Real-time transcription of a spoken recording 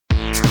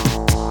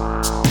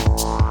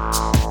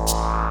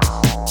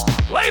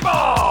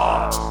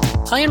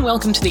Hi and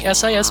welcome to the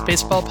SIS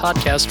Baseball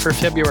Podcast for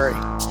February.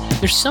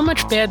 There's so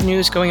much bad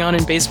news going on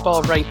in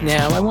baseball right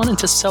now, I wanted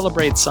to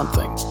celebrate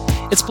something.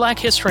 It's Black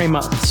History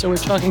Month, so we're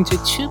talking to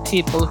two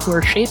people who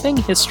are shaping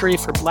history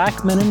for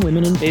black men and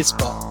women in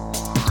baseball.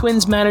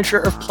 Twins manager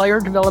of player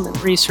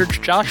development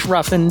research Josh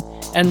Ruffin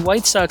and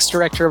White Sox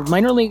director of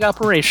minor league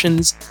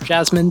operations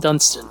Jasmine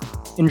Dunston.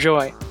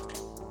 Enjoy.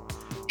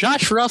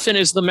 Josh Ruffin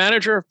is the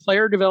manager of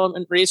player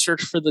development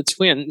research for the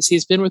Twins.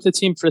 He's been with the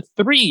team for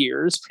 3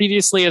 years,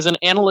 previously as an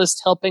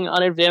analyst helping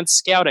on advanced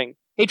scouting.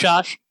 Hey,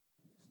 Josh.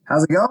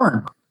 How's it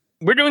going?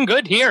 We're doing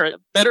good here.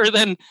 Better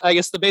than, I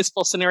guess, the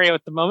baseball scenario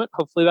at the moment.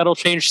 Hopefully that'll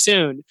change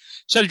soon.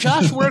 So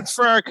Josh worked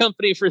for our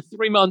company for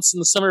 3 months in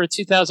the summer of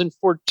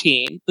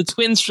 2014. The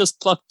Twins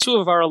just plucked 2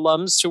 of our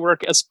alums to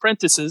work as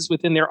apprentices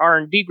within their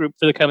R&D group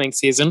for the coming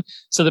season.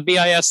 So the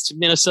BIS to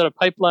Minnesota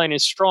pipeline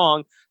is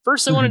strong.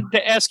 First, I wanted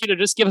to ask you to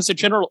just give us a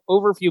general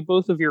overview,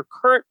 both of your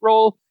current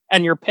role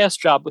and your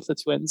past job with the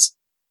Twins.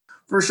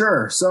 For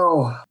sure.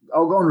 So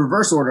I'll go in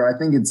reverse order. I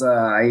think it's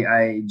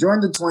I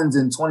joined the Twins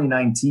in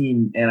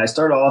 2019, and I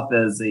started off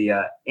as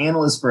a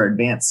analyst for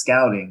advanced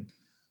scouting.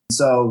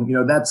 So,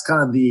 that's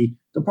kind of the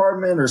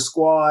department or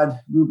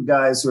squad group of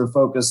guys who are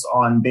focused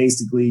on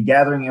basically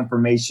gathering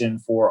information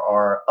for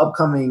our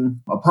upcoming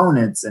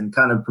opponents and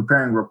kind of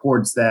preparing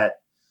reports that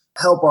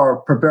help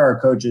prepare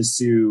our coaches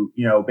to,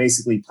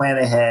 basically plan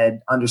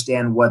ahead,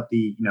 understand what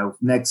the,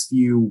 next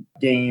few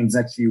games,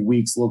 next few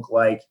weeks look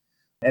like.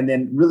 And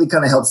then really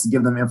kind of helps to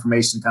give them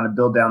information to kind of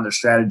build down their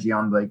strategy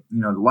on the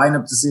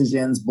lineup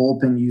decisions,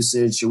 bullpen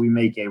usage. Should we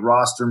make a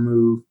roster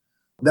move?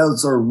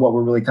 Those are what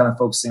we're really kind of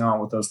focusing on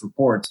with those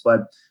reports.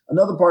 But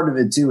another part of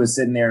it too is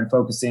sitting there and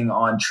focusing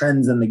on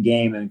trends in the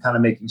game and kind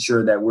of making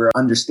sure that we're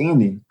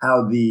understanding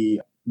how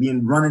the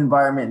run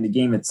environment and the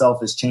game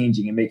itself is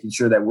changing and making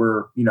sure that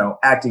we're,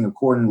 acting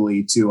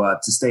accordingly to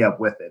stay up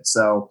with it.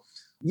 So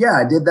yeah,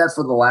 I did that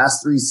for the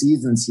last 3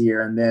 seasons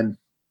here. And then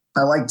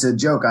I like to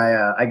joke,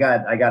 I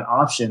got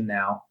optioned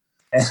now,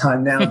 and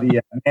I'm now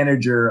the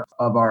manager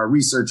of our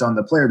research on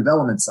the player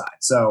development side.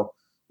 So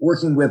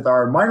working with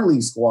our minor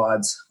league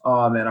squads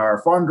and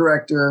our farm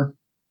director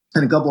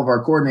and a couple of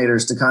our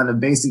coordinators to kind of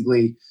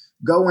basically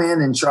go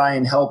in and try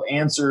and help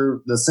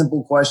answer the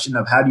simple question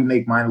of how do you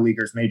make minor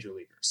leaguers major leaguers?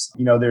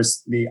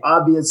 There's the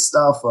obvious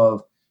stuff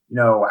of,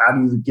 how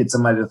do you get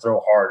somebody to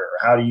throw harder?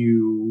 How do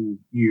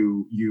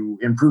you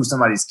improve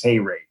somebody's K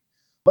rate?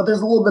 But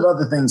there's a little bit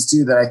other things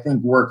too that I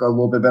think work a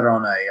little bit better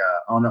on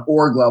an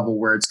org level,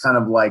 where it's kind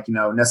of like,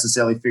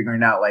 necessarily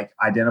figuring out, like,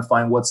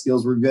 identifying what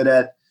skills we're good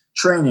at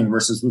training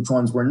versus which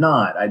ones we're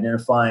not,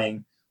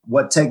 identifying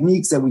what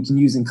techniques that we can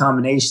use in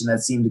combination that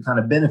seem to kind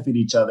of benefit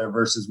each other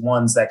versus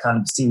ones that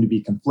kind of seem to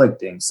be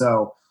conflicting.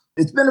 So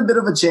it's been a bit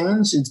of a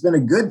change. It's been a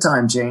good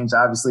time change,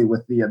 obviously,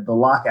 with the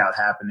lockout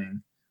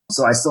happening.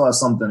 So I still have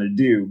something to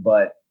do,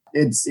 but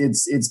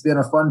it's been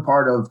a fun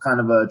part of kind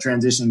of a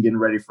transition getting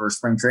ready for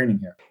spring training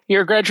here.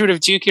 You're a graduate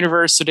of Duke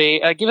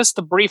University. Give us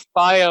the brief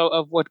bio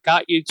of what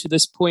got you to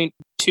this point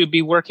to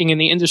be working in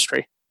the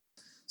industry.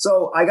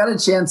 So I got a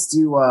chance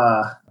to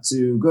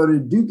go to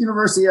Duke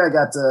University. I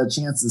got a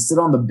chance to sit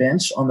on the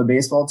bench on the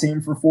baseball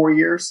team for 4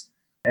 years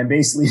and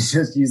basically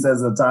just use that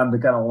as a time to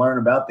kind of learn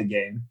about the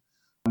game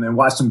and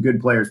watch some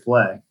good players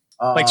play.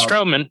 Like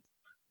Stroman.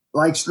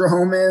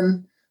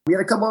 We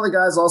had a couple other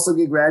guys also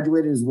get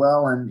graduated as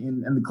well.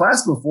 And the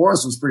class before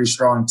us was pretty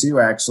strong too,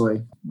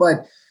 actually.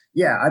 But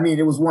yeah, I mean,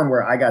 it was one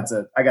where I got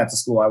to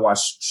school. I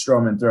watched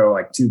Stroman throw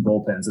like 2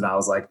 bullpens and I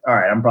was like, all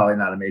right, I'm probably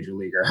not a major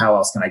leaguer. How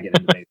else can I get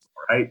into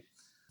baseball, right?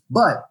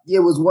 But it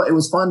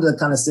was fun to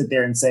kind of sit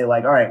there and say,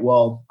 like, all right,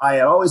 well, I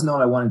had always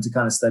known I wanted to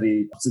kind of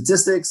study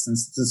statistics and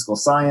statistical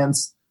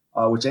science,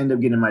 which I ended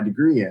up getting my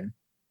degree in.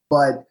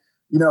 But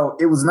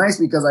it was nice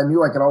because I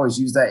knew I could always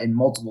use that in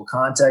multiple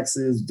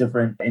contexts,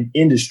 different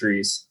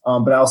industries,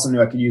 but I also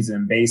knew I could use it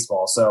in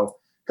baseball. So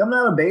coming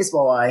out of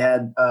baseball, I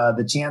had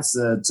the chance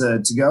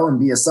to go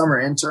and be a summer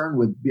intern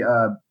with,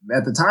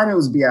 at the time it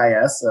was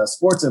BIS,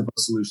 Sports Info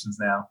Solutions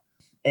now.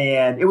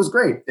 And it was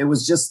great. It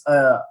was just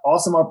an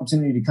awesome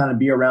opportunity to kind of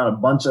be around a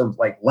bunch of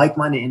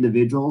like-minded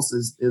individuals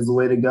is the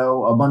way to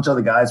go. A bunch of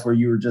other guys where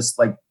you were just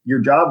like, your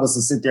job was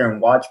to sit there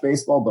and watch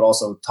baseball, but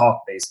also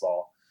talk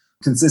baseball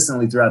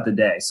consistently throughout the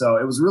day. So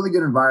it was a really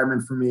good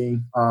environment for me.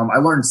 I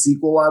learned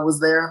SQL while I was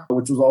there,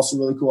 which was also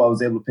really cool. I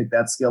was able to pick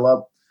that skill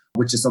up,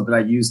 which is something I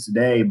use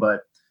today.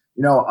 But,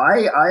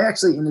 I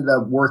actually ended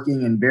up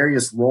working in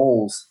various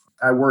roles.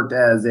 I worked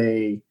as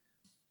a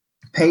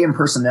pay and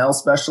personnel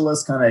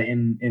specialist, kind of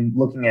in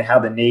looking at how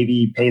the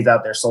Navy pays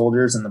out their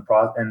soldiers and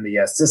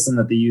the system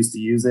that they use to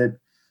use it.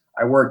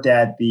 I worked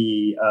at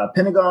the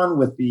Pentagon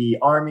with the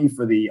Army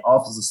for the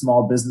Office of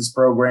Small Business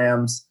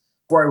Programs.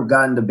 Before I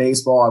got into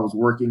baseball, I was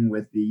working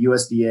with the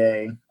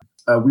USDA.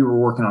 We were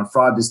working on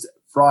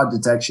fraud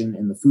detection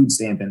in the food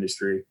stamp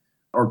industry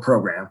or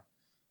program.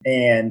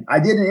 And I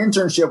did an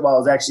internship while I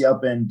was actually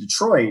up in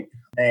Detroit.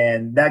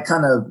 And that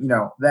kind of,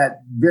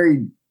 that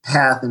very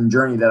path and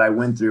journey that I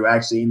went through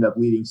actually ended up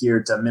leading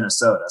here to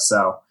Minnesota.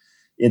 So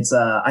it's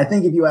I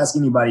think if you ask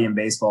anybody in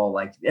baseball,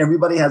 like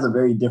everybody has a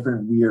very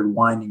different, weird,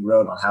 winding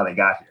road on how they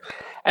got here.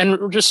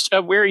 And just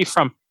where are you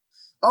from?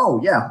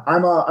 Oh yeah,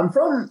 I'm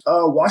from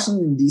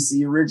Washington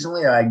D.C.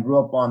 originally. I grew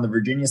up on the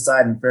Virginia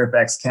side in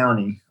Fairfax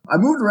County. I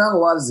moved around a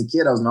lot as a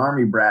kid. I was an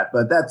Army brat,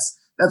 but that's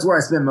where I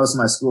spent most of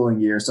my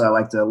schooling years. So I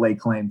like to lay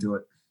claim to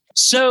it.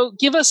 So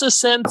give us a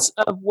sense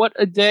of what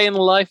a day in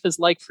the life is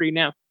like for you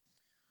now.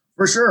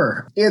 For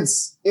sure,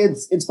 it's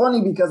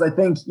funny because I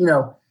think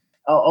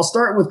I'll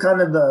start with kind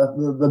of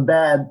the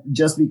bad,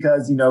 just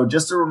because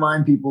just to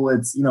remind people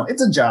it's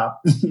it's a job.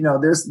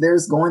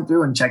 There's going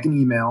through and checking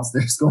emails.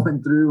 There's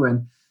going through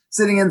and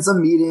sitting in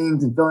some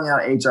meetings and filling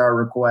out HR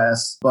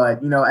requests.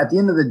 But, at the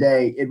end of the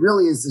day, it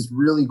really is this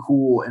really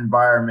cool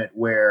environment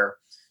where,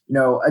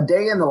 a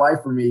day in the life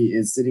for me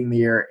is sitting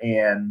there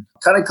and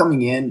kind of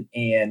coming in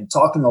and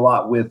talking a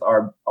lot with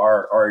our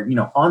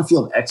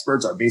on-field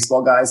experts, our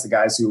baseball guys, the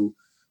guys who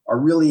are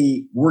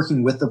really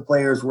working with the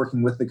players,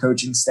 working with the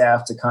coaching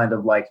staff to kind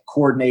of like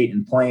coordinate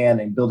and plan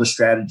and build a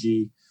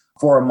strategy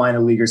for our minor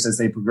leaguers as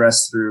they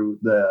progress through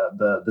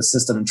the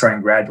system and try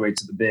and graduate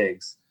to the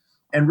bigs.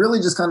 And really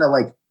just kind of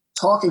like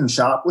talking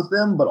shop with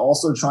them, but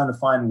also trying to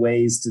find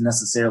ways to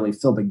necessarily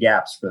fill the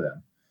gaps for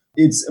them.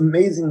 It's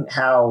amazing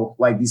how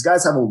like these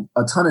guys have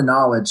a ton of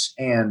knowledge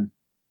and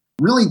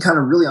really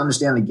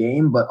understand the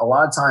game, but a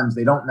lot of times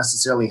they don't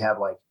necessarily have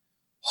like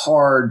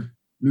hard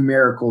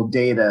numerical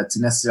data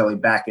to necessarily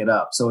back it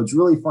up. So it's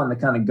really fun to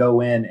kind of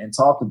go in and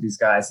talk with these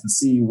guys and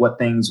see what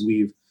things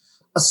we've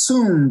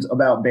assumed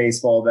about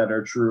baseball that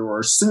are true, or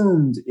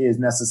assumed is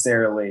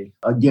necessarily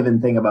a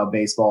given thing about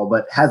baseball,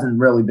 but hasn't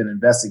really been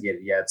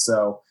investigated yet.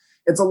 So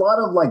it's a lot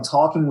of like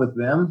talking with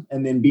them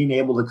and then being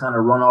able to kind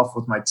of run off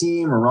with my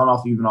team or run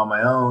off even on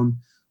my own.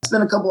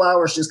 Spend a couple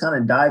hours just kind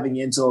of diving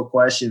into a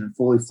question and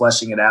fully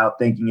fleshing it out,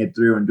 thinking it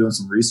through and doing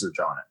some research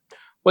on it.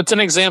 What's an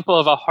example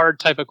of a hard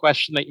type of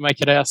question that you might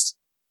get asked?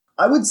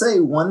 I would say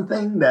one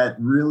thing that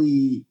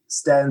really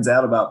stands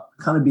out about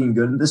kind of being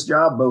good in this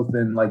job, both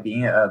in like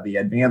the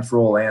advanced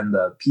role and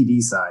the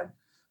PD side,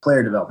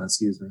 player development,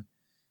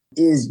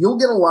 is you'll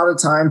get a lot of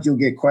times you'll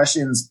get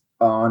questions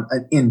on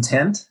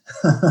intent.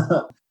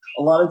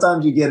 A lot of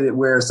times you get it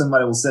where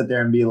somebody will sit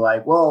there and be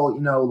like, well,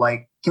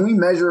 like, can we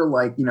measure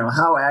like,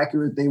 how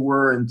accurate they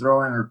were in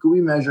throwing, or could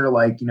we measure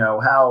like,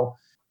 how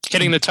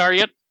hitting the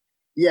target?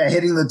 Yeah,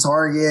 hitting the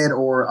target.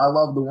 Or I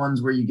love the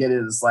ones where you get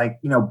it as like,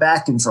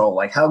 back control,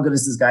 like how good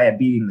is this guy at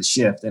beating the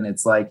shift? And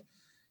it's like,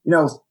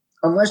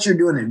 unless you're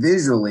doing it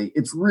visually,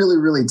 it's really,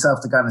 really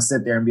tough to kind of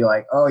sit there and be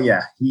like, oh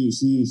yeah,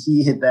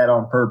 he hit that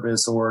on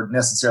purpose, or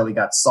necessarily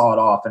got sawed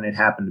off and it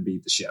happened to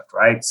beat the shift,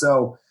 right?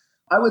 So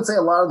I would say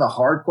a lot of the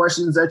hard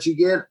questions that you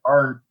get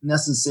aren't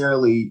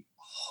necessarily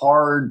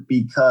hard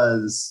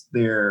because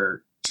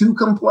they're too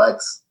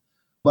complex,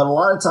 but a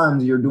lot of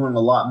times you're doing a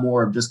lot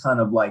more of just kind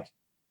of like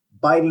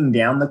biting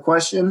down the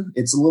question.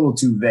 It's a little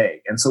too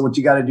vague. And so what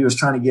you got to do is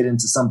trying to get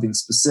into something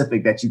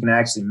specific that you can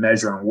actually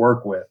measure and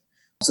work with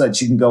so that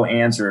you can go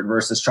answer it,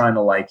 versus trying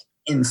to like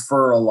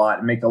infer a lot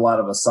and make a lot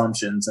of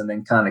assumptions and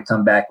then kind of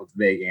come back with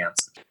vague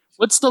answers.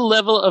 What's the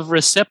level of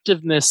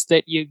receptiveness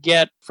that you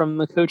get from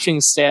the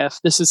coaching staff?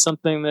 This is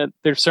something that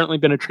there's certainly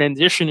been a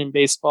transition in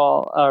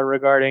baseball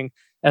regarding,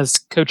 as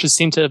coaches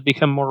seem to have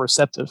become more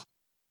receptive.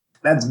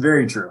 That's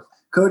very true.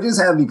 Coaches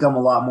have become a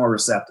lot more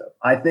receptive.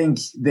 I think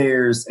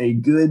there's a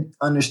good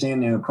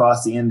understanding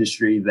across the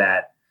industry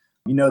that,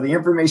 the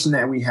information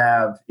that we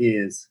have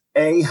is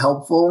A,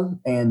 helpful,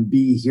 and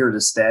B, here to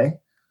stay.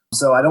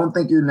 So I don't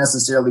think you're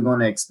necessarily going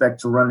to expect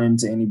to run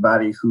into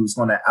anybody who's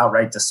going to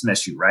outright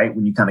dismiss you, right,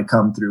 when you kind of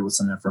come through with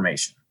some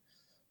information.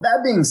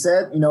 That being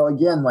said,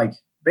 again, like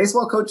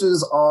baseball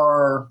coaches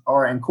are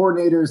and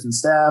coordinators and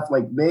staff,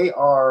 like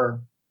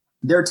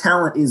their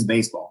talent is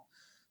baseball.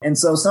 And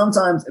so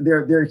sometimes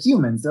they're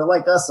humans. They're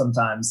like us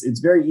sometimes.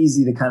 It's very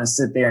easy to kind of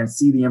sit there and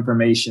see the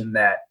information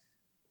that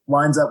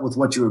lines up with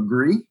what you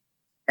agree.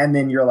 And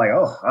then you're like,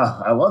 oh,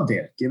 I love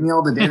data. Give me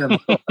all the data.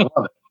 I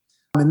love it.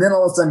 And then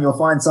all of a sudden you'll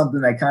find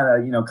something that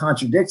kind of,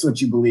 contradicts what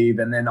you believe.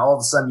 And then all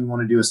of a sudden you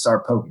want to do is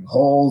start poking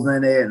holes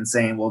in it and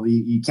saying, well,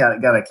 you got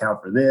to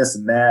account for this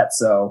and that.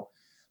 So,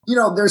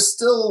 there's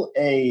still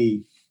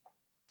a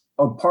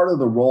part of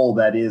the role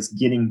that is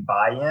getting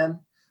buy-in,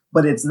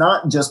 but it's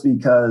not just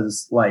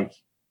because like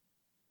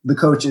the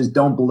coaches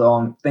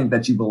don't think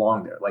that you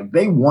belong there. Like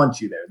they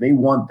want you there. They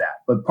want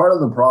that. But part of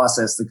the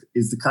process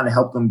is to kind of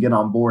help them get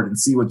on board and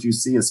see what you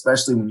see,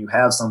 especially when you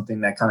have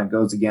something that kind of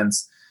goes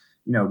against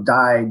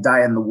die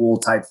in the wool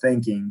type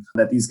thinking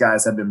that these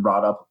guys have been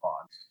brought up upon.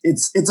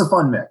 It's a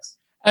fun mix.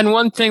 And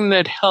one thing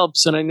that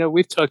helps, and I know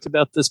we've talked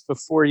about this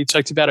before, you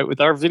talked about it with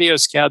our video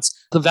scouts,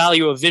 the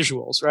value of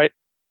visuals, right?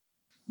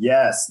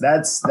 Yes,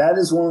 that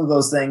is one of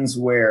those things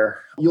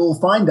where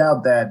you'll find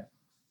out that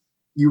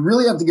you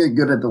really have to get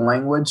good at the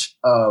language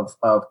of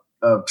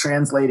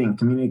translating and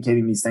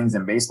communicating these things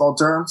in baseball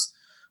terms.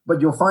 But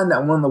you'll find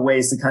that one of the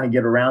ways to kind of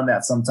get around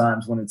that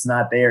sometimes when it's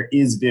not there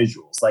is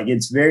visuals. Like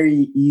it's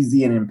very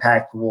easy and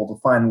impactful to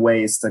find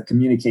ways to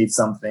communicate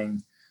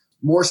something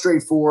more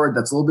straightforward,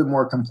 that's a little bit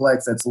more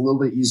complex, that's a little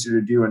bit easier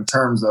to do in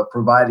terms of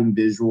providing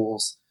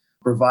visuals,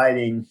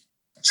 providing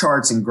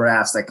charts and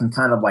graphs that can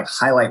kind of like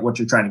highlight what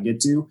you're trying to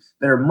get to,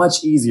 that are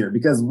much easier.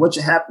 Because what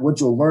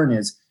you'll learn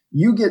is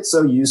you get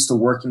so used to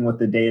working with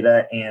the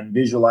data and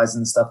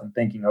visualizing stuff and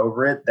thinking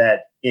over it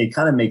that it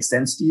kind of makes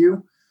sense to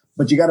you.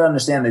 But you got to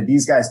understand that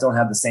these guys don't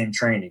have the same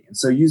training. And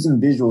so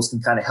using visuals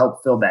can kind of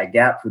help fill that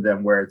gap for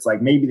them, where it's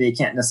like maybe they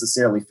can't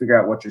necessarily figure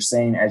out what you're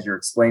saying as you're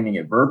explaining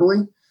it verbally.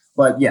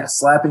 But yeah,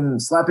 slapping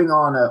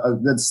on a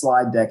good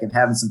slide deck and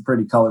having some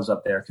pretty colors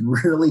up there can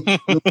really go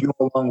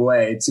a long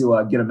way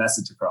to get a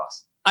message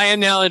across. I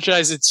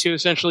analogize it to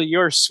essentially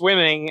you're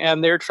swimming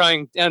and they're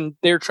trying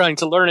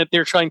to learn it.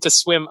 They're trying to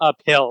swim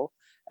uphill.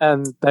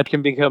 And that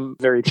can become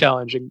very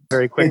challenging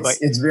very quickly.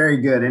 It's very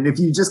good. And if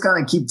you just kind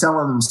of keep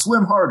telling them,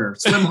 swim harder,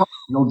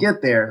 you'll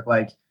get there.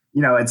 Like,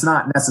 it's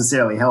not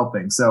necessarily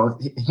helping. So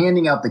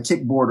handing out the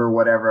kickboard or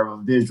whatever of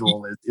a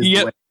visual is the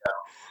way to go.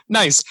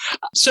 Nice.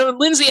 So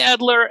Lindsay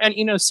Adler and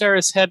Eno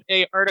Saris had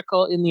an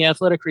article in The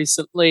Athletic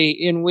recently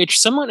in which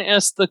someone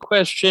asked the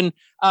question,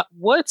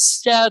 what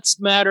stats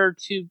matter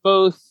to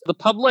both the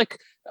public?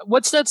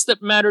 What stats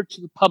that matter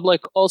to the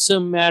public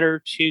also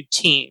matter to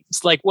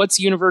teams? Like what's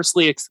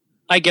universally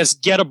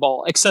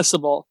gettable,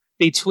 accessible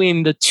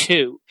between the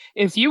two?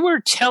 If you were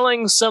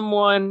telling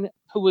someone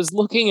who was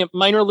looking at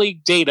minor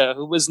league data,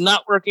 who was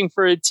not working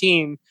for a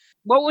team,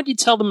 what would you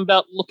tell them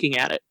about looking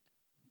at it?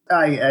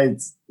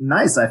 It's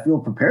nice. I feel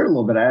prepared a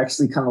little bit. I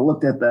actually kind of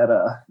looked at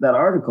that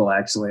article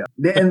actually,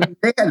 and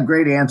they had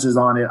great answers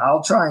on it.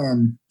 I'll try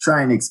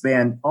and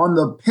expand on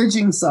the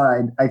pitching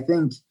side. I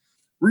think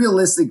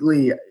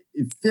realistically,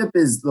 FIP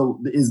is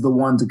the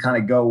one to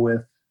kind of go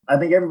with. I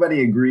think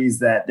everybody agrees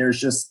that there's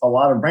just a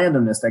lot of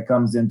randomness that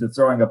comes into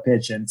throwing a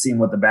pitch and seeing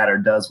what the batter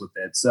does with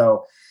it.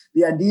 So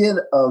the idea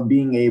of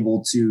being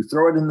able to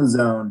throw it in the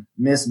zone,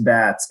 miss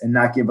bats, and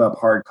not give up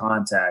hard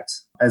contact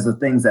as the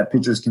things that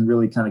pitchers can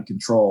really kind of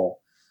control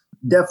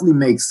definitely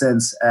makes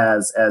sense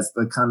as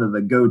the kind of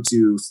the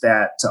go-to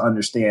stat to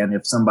understand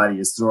if somebody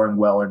is throwing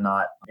well or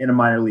not in a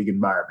minor league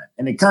environment.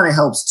 And it kind of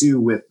helps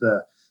too with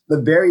the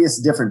various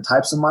different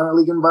types of minor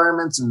league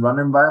environments and run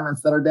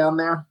environments that are down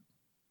there,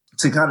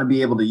 to kind of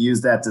be able to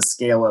use that to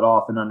scale it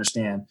off and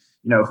understand,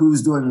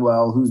 who's doing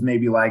well, who's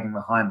maybe lagging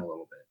behind a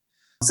little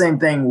bit. Same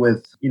thing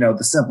with,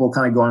 the simple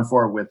kind of going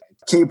forward with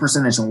K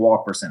percentage and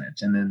walk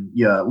percentage. And then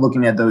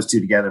looking at those two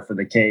together for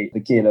the K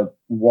to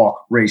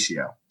walk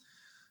ratio.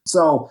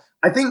 So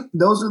I think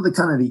those are the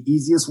kind of the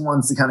easiest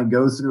ones to kind of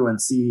go through and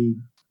see,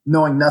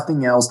 knowing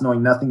nothing else,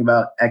 knowing nothing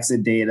about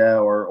exit data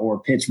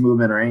or pitch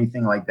movement or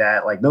anything like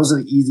that. Like those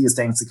are the easiest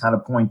things to kind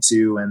of point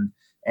to,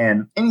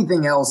 and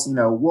anything else,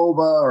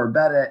 WOBA or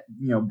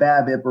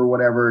BABIP or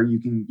whatever, you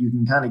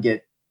can kind of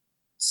get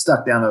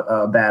stuck down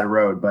a bad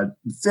road. But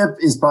FIP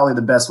is probably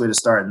the best way to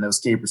start in those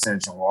K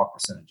percentage and walk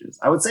percentages.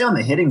 I would say on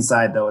the hitting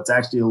side, though, it's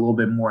actually a little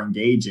bit more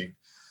engaging.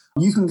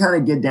 You can kind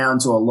of get down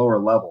to a lower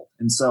level.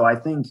 And so I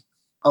think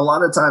a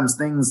lot of times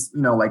things,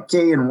 like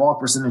K and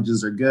walk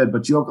percentages are good,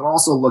 but you can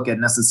also look at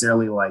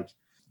necessarily like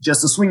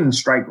just a swinging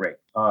strike rate.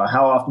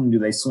 How often do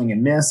they swing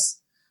and miss?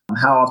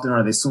 How often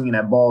are they swinging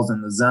at balls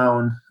in the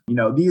zone?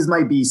 These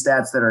might be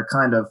stats that are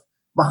kind of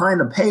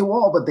behind a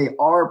paywall, but they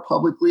are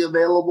publicly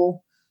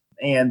available.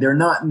 And they're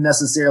not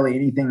necessarily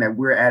anything that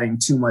we're adding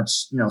too much,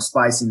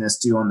 spiciness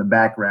to on the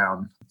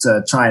background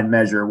to try and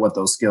measure what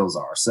those skills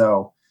are.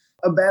 So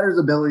a batter's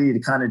ability to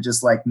kind of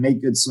just like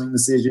make good swing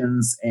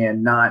decisions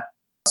and not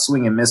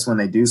swing and miss when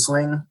they do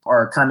swing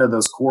are kind of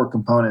those core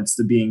components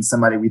to being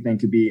somebody we think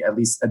could be at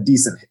least a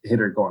decent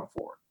hitter going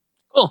forward.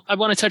 Cool. I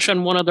want to touch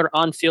on one other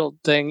on-field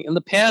thing. In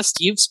the past,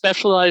 you've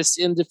specialized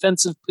in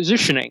defensive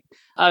positioning.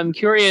 I'm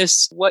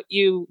curious what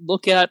you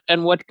look at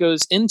and what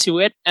goes into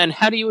it, and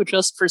how do you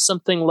adjust for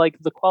something like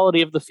the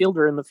quality of the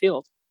fielder in the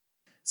field?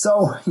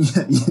 So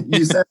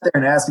you sat there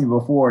and asked me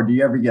before, do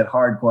you ever get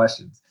hard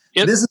questions?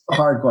 Yep. This is a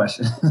hard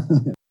question.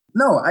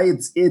 No,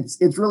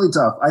 it's really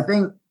tough. I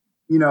think,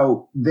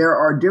 there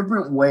are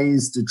different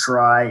ways to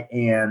try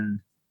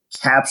and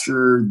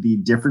capture the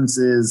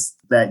differences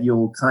that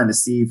you'll kind of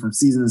see from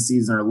season to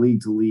season or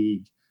league to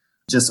league,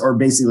 or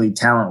basically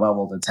talent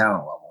level to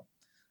talent level.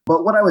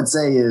 But what I would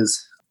say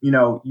is,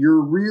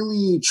 you're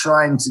really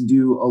trying to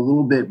do a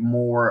little bit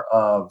more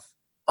of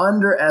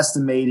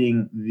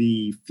underestimating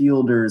the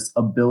fielder's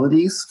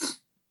abilities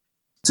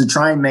to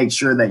try and make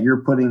sure that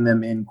you're putting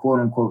them in quote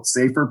unquote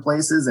safer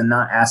places and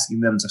not asking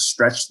them to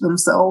stretch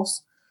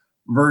themselves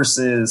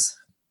versus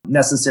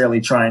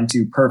necessarily trying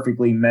to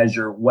perfectly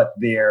measure what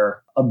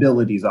their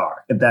abilities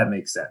are, if that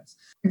makes sense.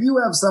 If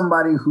you have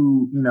somebody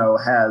who,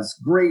 has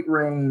great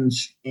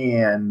range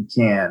and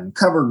can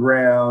cover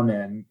ground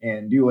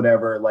and do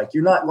whatever, like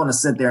you're not going to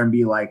sit there and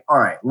be like, all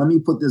right, let me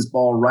put this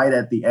ball right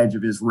at the edge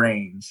of his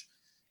range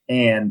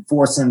and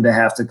force him to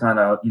have to kind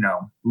of,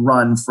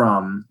 run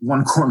from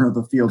one corner of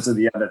the field to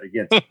the other to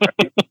get to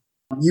it. Right?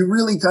 You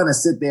really kind of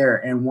sit there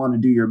and want to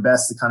do your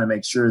best to kind of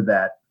make sure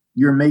that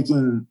you're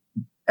making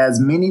as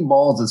many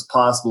balls as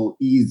possible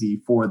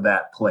easy for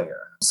that player.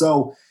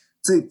 So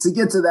to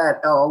get to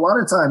that, a lot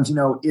of times,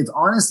 it's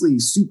honestly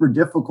super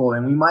difficult,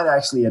 and we might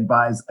actually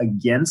advise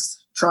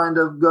against trying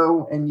to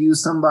go and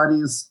use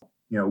somebody's,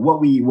 what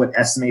we would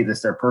estimate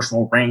as their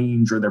personal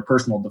range or their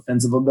personal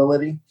defensive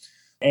ability.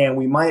 And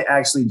we might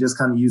actually just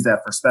kind of use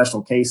that for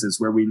special cases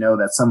where we know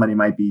that somebody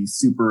might be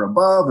super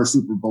above or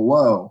super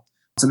below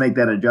to make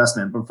that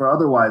adjustment. But for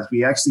otherwise,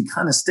 we actually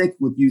kind of stick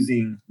with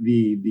using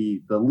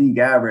the league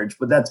average.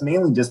 But that's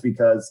mainly just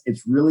because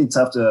it's really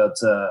tough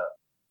to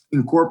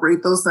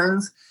incorporate those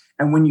things.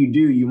 And when you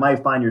do, you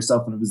might find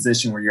yourself in a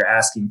position where you're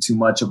asking too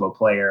much of a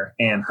player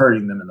and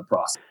hurting them in the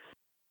process.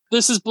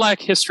 This is Black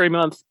History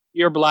Month.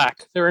 You're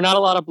Black. There are not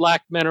a lot of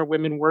Black men or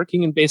women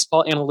working in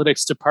baseball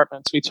analytics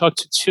departments. We talked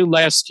to two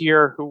last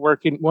year who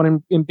work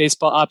one in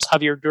baseball ops,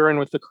 Javier Duran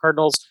with the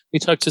Cardinals. We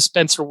talked to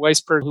Spencer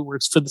Weisberg, who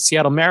works for the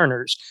Seattle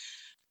Mariners.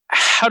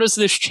 How does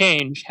this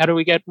change? How do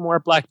we get more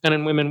Black men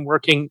and women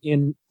working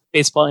in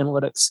baseball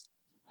analytics?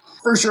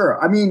 For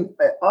sure. I mean,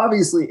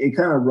 obviously, it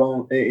kind of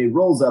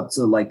rolls up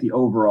to like the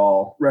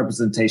overall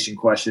representation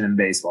question in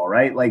baseball,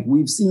 right? Like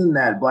we've seen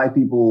that Black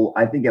people,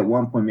 I think at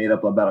one point made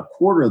up about a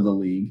quarter of the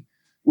league,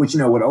 which,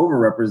 would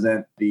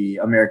overrepresent the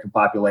American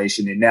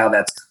population. And now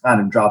that's kind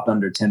of dropped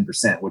under 10%,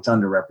 which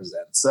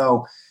underrepresents.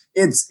 So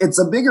it's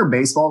a bigger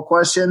baseball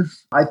question.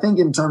 I think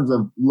in terms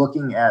of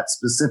looking at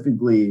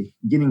specifically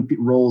getting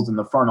roles in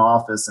the front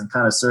office and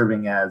kind of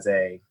serving as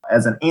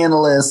an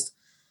analyst,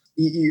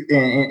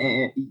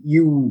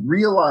 you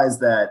realize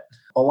that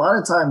a lot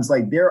of times,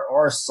 like there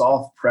are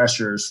soft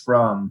pressures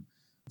from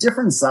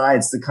different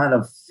sides to kind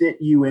of fit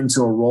you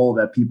into a role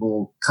that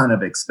people kind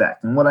of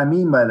expect. And what I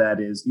mean by that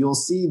is you'll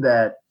see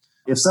that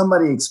if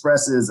somebody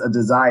expresses a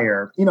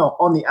desire,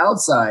 on the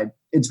outside,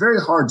 it's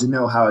very hard to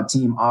know how a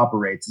team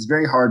operates. It's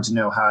very hard to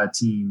know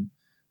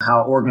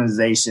how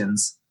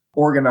organizations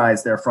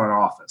organize their front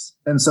office.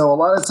 And so a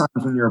lot of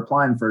times when you're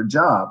applying for a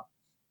job,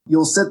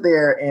 you'll sit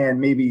there and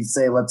maybe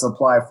say, let's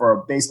apply for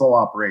a baseball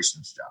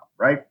operations job,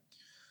 right?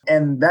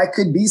 And that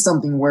could be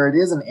something where it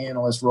is an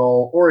analyst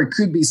role, or it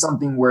could be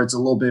something where it's a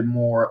little bit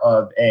more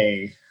of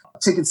a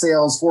ticket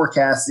sales,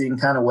 forecasting,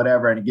 kind of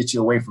whatever, and it gets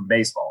you away from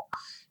baseball.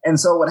 And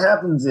so what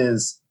happens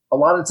is a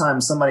lot of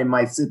times somebody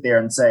might sit there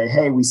and say,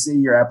 hey, we see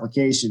your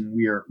application.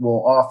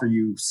 We'll offer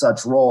you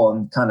such role,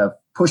 and kind of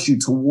push you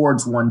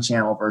towards one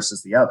channel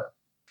versus the other.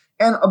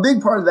 And a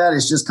big part of that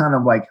is just kind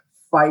of like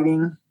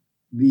fighting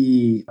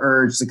the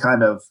urge to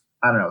kind of,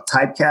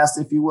 typecast,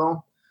 if you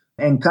will,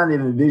 and kind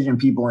of envision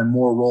people in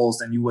more roles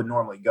than you would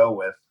normally go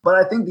with. But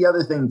I think the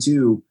other thing,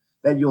 too,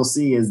 that you'll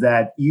see is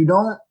that you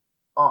don't,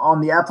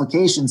 on the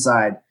application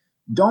side,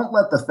 don't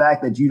let the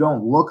fact that you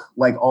don't look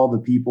like all the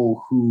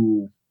people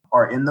who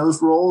are in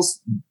those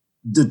roles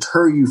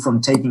deter you from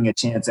taking a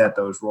chance at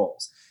those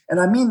roles. And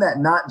I mean that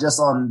not just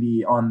on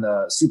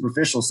the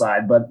superficial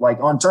side, but like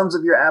on terms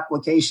of your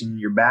application,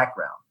 your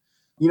background.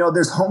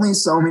 There's only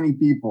so many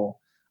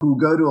people who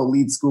go to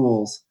elite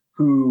schools,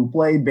 who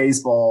play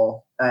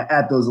baseball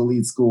at those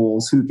elite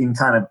schools, who can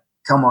kind of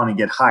come on and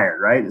get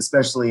hired, right?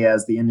 Especially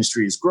as the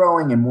industry is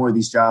growing and more of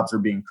these jobs are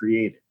being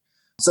created.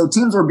 So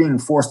teams are being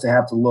forced to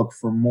have to look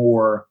for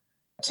more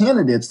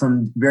candidates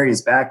from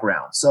various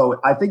backgrounds. So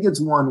I think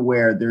it's one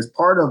where there's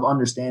part of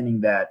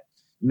understanding that,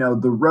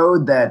 the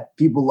road that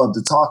people love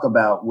to talk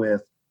about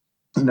with,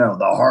 the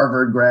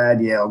Harvard grad,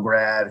 Yale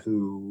grad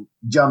who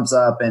jumps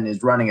up and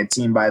is running a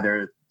team by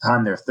their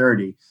time they're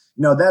 30.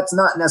 That's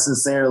not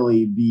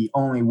necessarily the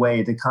only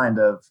way to kind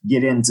of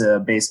get into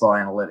baseball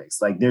analytics.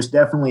 Like there's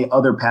definitely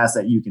other paths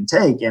that you can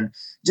take, and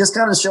just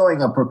kind of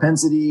showing a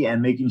propensity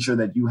and making sure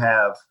that you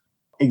have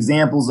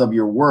examples of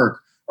your work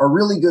are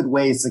really good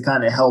ways to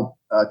kind of help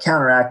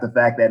counteract the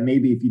fact that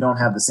maybe if you don't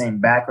have the same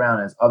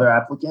background as other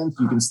applicants,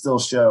 you can still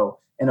show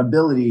an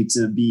ability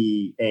to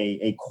be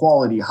a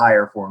quality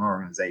hire for an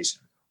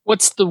organization.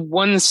 What's the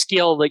one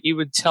skill that you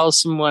would tell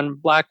someone,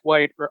 Black,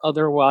 white, or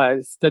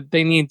otherwise, that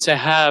they need to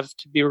have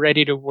to be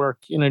ready to work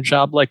in a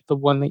job like the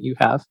one that you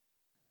have?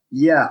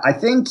 Yeah, I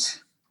think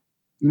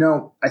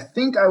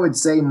I would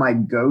say my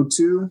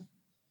go-to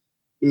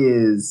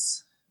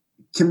is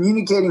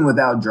communicating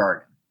without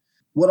jargon.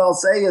 What I'll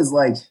say is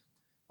like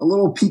a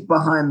little peek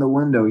behind the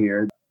window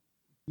here.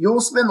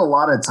 You'll spend a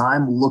lot of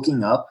time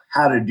looking up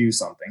how to do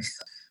something.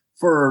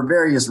 For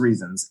various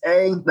reasons.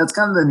 That's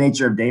kind of the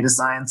nature of data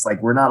science.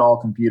 Like we're not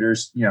all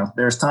computers.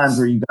 There's times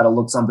where you got to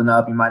look something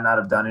up. You might not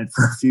have done it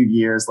for a few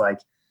years. Like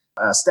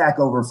Stack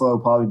Overflow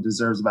probably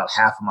deserves about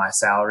half of my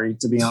salary,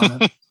 to be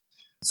honest.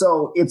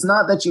 So it's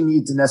not that you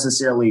need to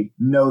necessarily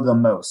know the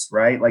most,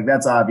 right? Like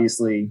that's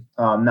obviously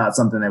not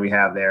something that we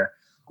have there.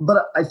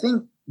 But I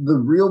think the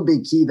real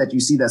big key that you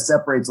see that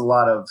separates a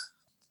lot of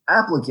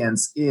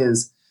applicants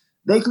is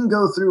they can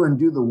go through and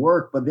do the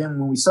work. But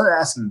then when we start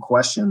asking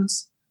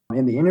questions,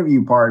 in the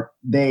interview part,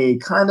 they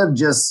kind of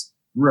just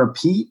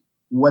repeat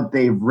what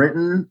they've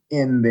written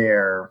in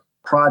their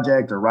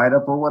project or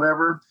write-up or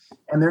whatever,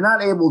 and they're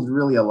not able to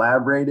really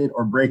elaborate it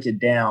or break it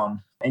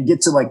down and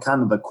get to like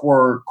kind of the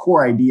core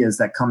ideas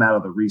that come out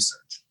of the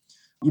research.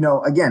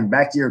 Again,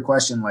 back to your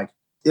question, like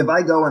if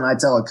I go and I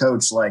tell a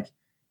coach like,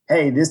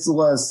 hey, this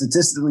was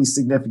statistically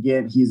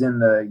significant. He's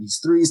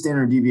 3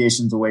 standard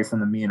deviations away from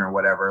the mean or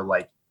whatever.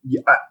 Like,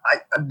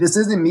 this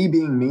isn't me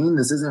being mean.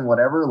 This isn't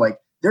whatever. Like,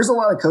 there's a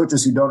lot of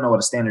coaches who don't know what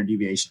a standard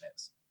deviation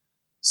is.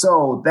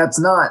 So that's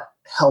not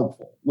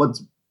helpful.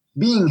 What's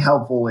being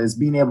helpful is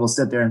being able to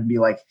sit there and be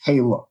like,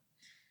 hey, look,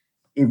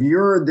 if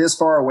you're this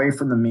far away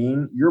from the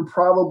mean, you're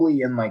probably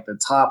in like the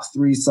top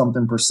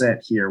 3-something%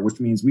 here, which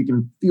means we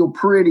can feel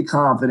pretty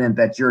confident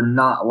that you're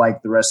not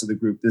like the rest of the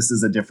group. This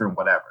is a different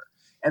whatever.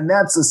 And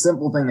that's a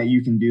simple thing that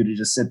you can do to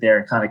just sit there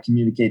and kind of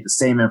communicate the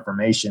same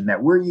information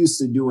that we're used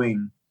to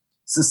doing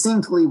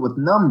succinctly with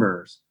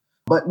numbers.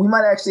 But we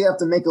might actually have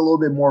to make it a little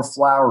bit more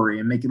flowery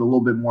and make it a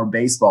little bit more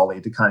baseball-y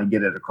to kind of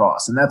get it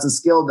across. And that's a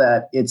skill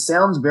that it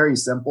sounds very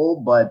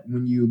simple, but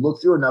when you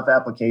look through enough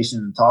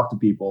applications and talk to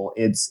people,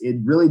 it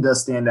really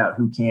does stand out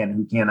who can and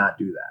who cannot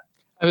do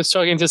that. I was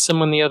talking to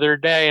someone the other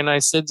day, and I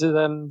said to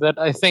them that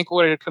I think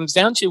what it comes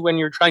down to when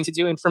you're trying to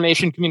do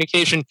information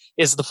communication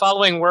is the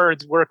following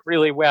words work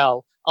really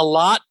well. A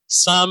lot,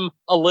 some,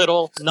 a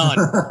little, none.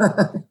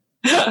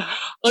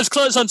 Let's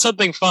close on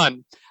something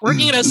fun.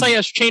 Working at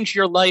SIS changed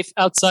your life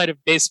outside of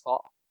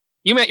baseball.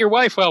 You met your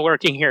wife while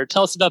working here.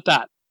 Tell us about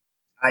that.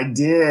 I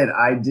did.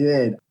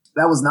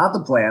 That was not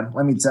the plan,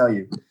 let me tell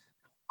you.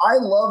 I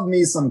love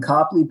me some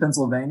Copley,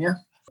 Pennsylvania.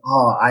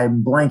 Oh,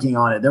 I'm blanking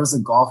on it. There was a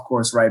golf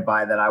course right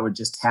by that I would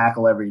just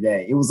tackle every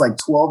day. It was like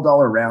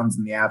 $12 rounds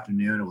in the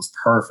afternoon. It was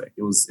perfect.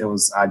 It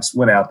was. I just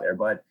went out there,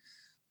 but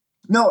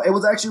no, it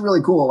was actually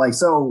really cool. Like,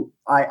 so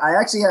I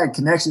actually had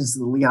connections to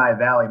the Lehigh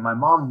Valley. My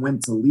mom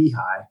went to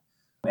Lehigh.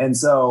 And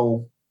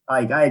so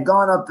I had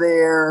gone up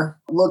there,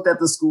 looked at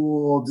the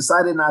school,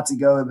 decided not to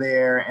go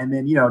there. And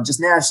then,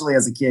 just naturally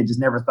as a kid, just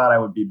never thought I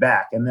would be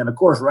back. And then, of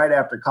course, right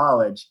after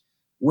college,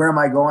 where am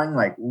I going?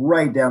 Like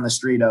right down the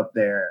street up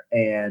there.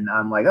 And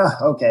I'm like,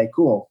 oh, okay,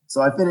 cool.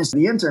 So I finished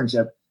the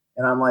internship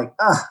and I'm like,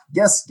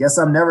 guess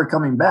I'm never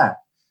coming back.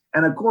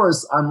 And of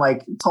course, I'm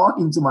like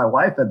talking to my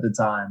wife at the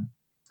time,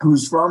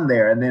 who's from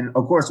there. And then,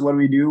 of course, what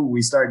do?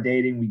 We start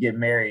dating, we get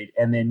married.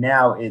 And then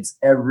now it's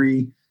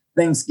every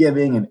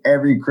Thanksgiving and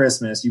every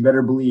Christmas. You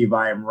better believe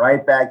I am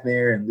right back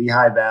there in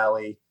Lehigh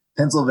Valley,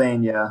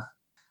 Pennsylvania.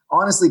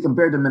 Honestly,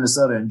 compared to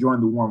Minnesota,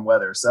 enjoying the warm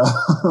weather. So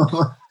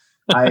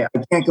I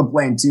can't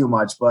complain too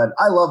much, but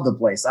I love the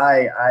place.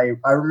 I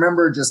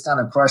remember just kind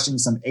of crushing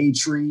some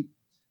A-Treat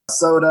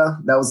soda.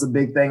 That was the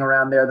big thing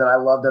around there that I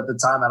loved at the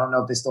time. I don't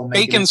know if they still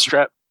make Bacon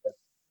strip.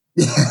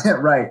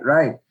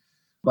 Right.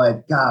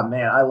 But God,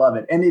 man, I love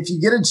it. And if you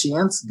get a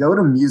chance, go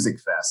to Music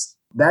Fest.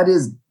 That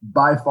is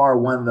by far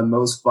one of the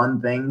most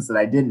fun things that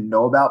I didn't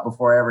know about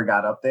before I ever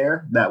got up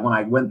there. That when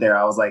I went there,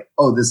 I was like,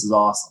 oh, this is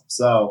awesome.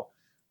 So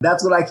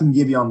that's what I can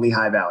give you on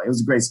Lehigh Valley. It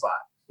was a great spot.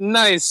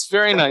 Nice.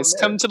 Very nice.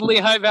 Come to the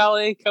Lehigh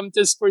Valley. Come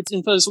to Sports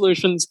Info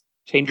Solutions.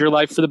 Change your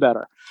life for the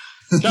better.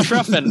 Josh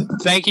Ruffin,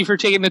 thank you for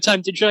taking the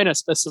time to join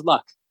us. Best of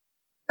luck.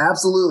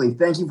 Absolutely.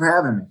 Thank you for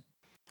having me.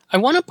 I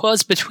want to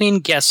pause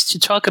between guests to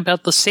talk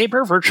about the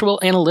Sabre Virtual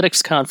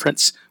Analytics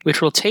Conference, which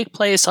will take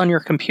place on your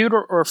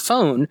computer or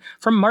phone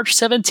from March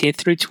 17th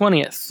through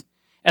 20th.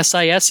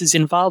 SIS is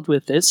involved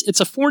with this.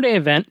 It's a 4-day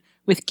event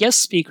with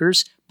guest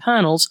speakers,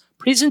 panels,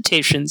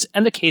 presentations,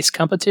 and a case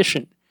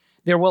competition.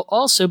 There will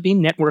also be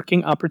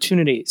networking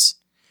opportunities.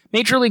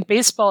 Major League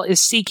Baseball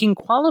is seeking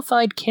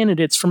qualified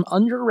candidates from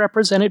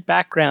underrepresented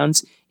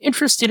backgrounds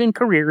interested in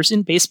careers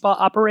in baseball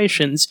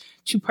operations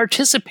to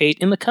participate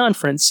in the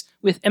conference,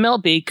 with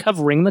MLB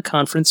covering the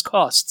conference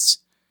costs.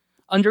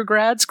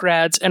 Undergrads,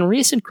 grads, and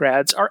recent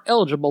grads are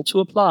eligible to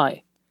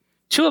apply.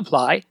 To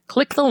apply,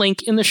 click the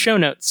link in the show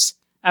notes.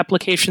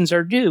 Applications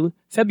are due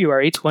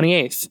February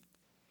 28th.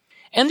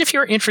 And if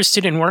you're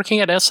interested in working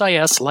at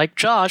SIS like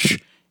Josh,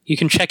 you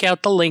can check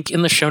out the link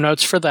in the show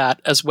notes for that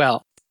as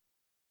well.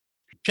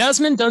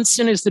 Jasmine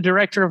Dunston is the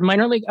director of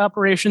minor league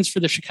operations for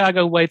the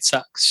Chicago White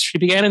Sox. She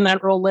began in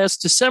that role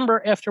last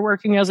December after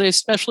working as a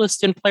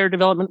specialist in player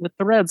development with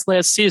the Reds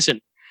last season.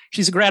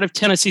 She's a grad of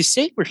Tennessee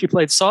State, where she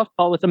played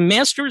softball, with a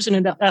master's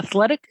in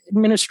athletic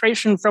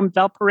administration from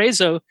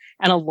Valparaiso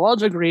and a law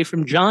degree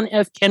from John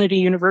F. Kennedy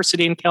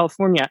University in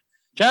California.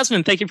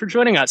 Jasmine, thank you for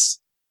joining us.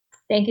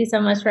 Thank you so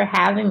much for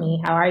having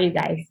me. How are you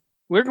guys?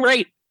 We're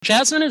great.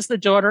 Jasmine is the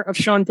daughter of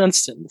Sean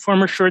Dunston, the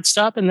former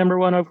shortstop and number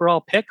 1 overall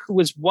pick, who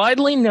was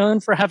widely known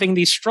for having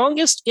the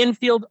strongest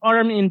infield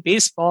arm in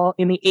baseball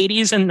in the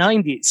 80s and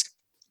 90s.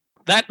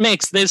 That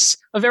makes this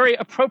a very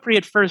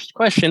appropriate first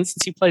question,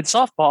 since he played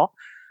softball.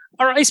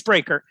 Our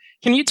icebreaker.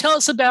 Can you tell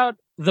us about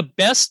the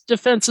best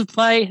defensive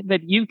play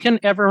that you can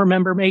ever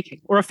remember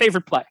making, or a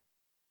favorite play?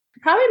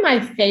 Probably my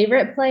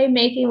favorite play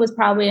making was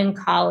probably in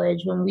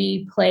college when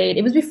we played.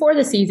 It was before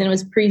the season. It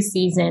was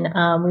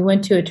preseason. We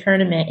went to a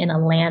tournament in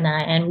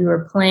Atlanta and we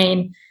were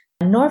playing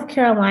North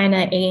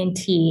Carolina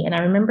A&T. And I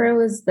remember it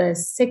was the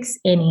 6th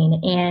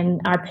inning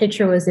and our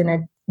pitcher was in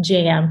a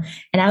jam.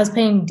 And I was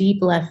playing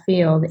deep left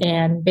field.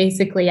 And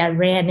basically I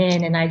ran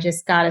in and I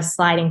just got a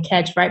sliding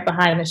catch right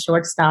behind the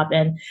shortstop.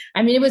 And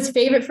I mean, it was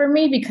favorite for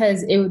me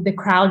because the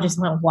crowd just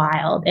went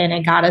wild and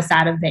it got us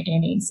out of the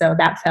inning. So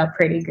that felt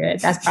pretty good.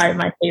 That's probably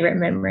my favorite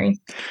memory.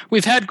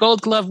 We've had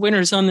Gold Glove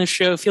winners on this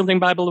show, Fielding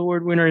Bible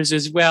Award winners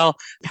as well.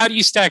 How do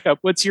you stack up?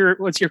 What's your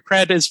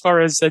cred as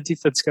far as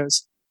defense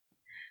goes?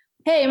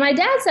 Hey, my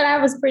dad said I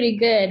was pretty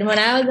good. When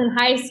I was in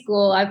high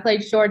school, I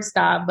played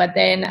shortstop. But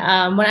then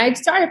when I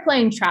started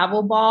playing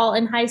travel ball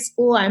in high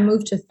school, I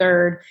moved to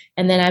third.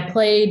 And then I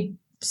played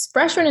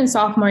freshman and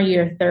sophomore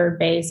year third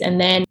base. And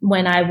then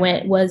when I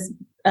was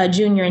a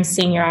junior and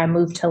senior, I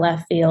moved to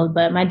left field.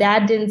 But my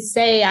dad didn't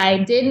say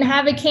I didn't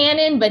have a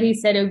cannon, but he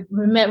said it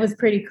was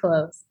pretty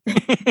close.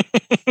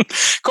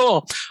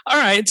 Cool. All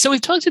right. So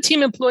we've talked to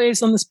team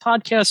employees on this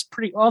podcast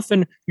pretty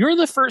often. You're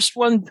the first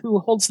one who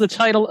holds the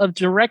title of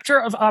Director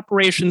of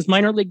Operations,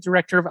 Minor League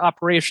Director of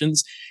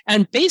Operations.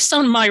 And based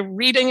on my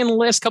reading in the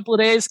last couple of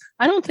days,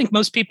 I don't think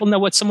most people know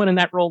what someone in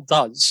that role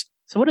does.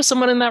 So what does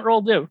someone in that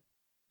role do?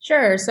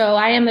 Sure. So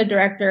I am the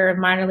director of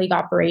minor league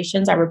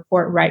operations. I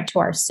report right to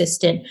our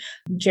assistant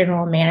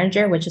general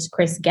manager, which is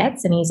Chris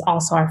Getz, and he's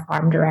also our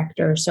farm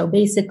director. So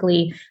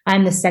basically,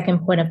 I'm the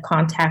second point of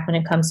contact when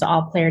it comes to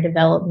all player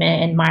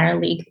development and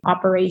minor league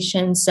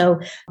operations.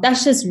 So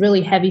that's just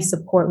really heavy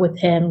support with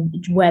him,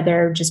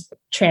 whether just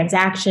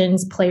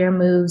transactions, player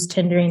moves,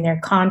 tendering their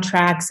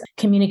contracts,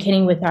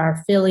 communicating with our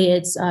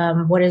affiliates,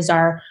 what is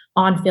our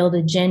on-field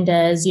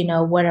agendas,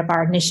 what are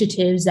our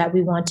initiatives that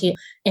we want to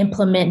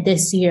implement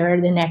this year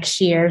or the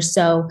next year.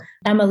 So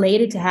I'm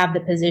elated to have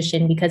the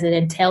position because it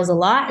entails a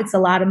lot. It's a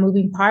lot of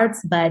moving parts,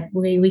 but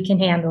we can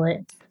handle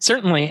it.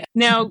 Certainly.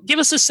 Now, give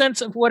us a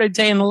sense of what a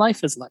day in the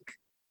life is like.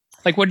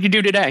 Like, what did you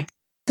do today?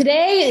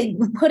 Today,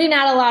 putting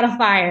out a lot of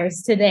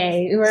fires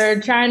today.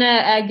 We're trying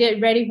to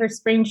get ready for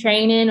spring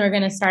training. We're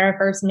going to start our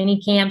first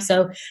mini camp.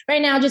 So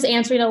right now, just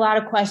answering a lot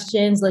of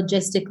questions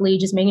logistically,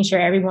 just making sure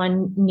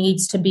everyone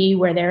needs to be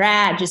where they're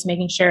at, just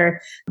making sure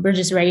we're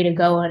just ready to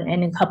go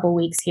in a couple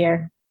weeks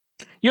here.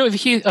 You have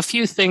a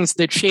few things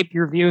that shape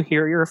your view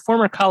here. You're a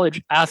former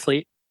college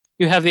athlete.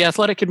 You have the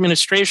athletic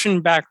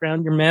administration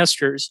background, your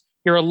master's.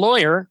 You're a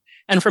lawyer.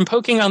 And from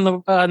poking on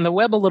the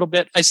web a little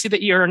bit, I see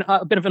that you're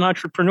a bit of an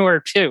entrepreneur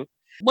too.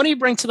 What do you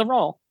bring to the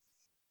role?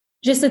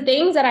 Just the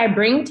things that I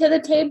bring to the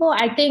table.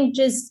 I think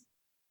just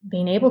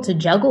being able to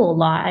juggle a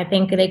lot. I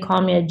think they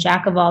call me a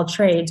jack of all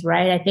trades,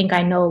 right? I think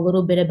I know a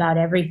little bit about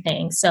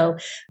everything. So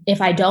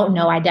if I don't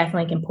know, I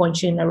definitely can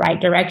point you in the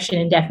right direction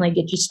and definitely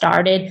get you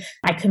started.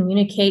 I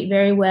communicate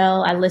very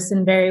well. I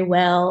listen very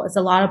well. It's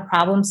a lot of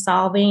problem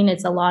solving.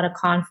 It's a lot of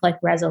conflict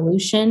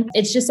resolution.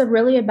 It's just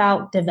really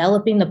about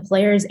developing the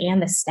players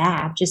and the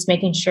staff, just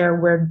making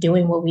sure we're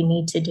doing what we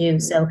need to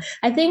do. So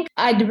I think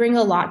I bring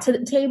a lot to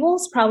the table.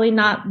 It's probably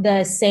not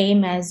the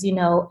same as,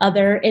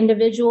 other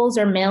individuals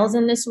or males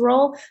in this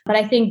role, but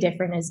I think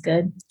different is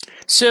good.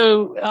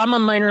 So I'm a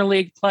minor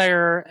league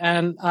player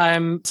and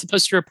I'm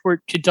supposed to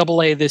report to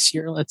AA this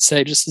year, let's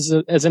say, just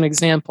as an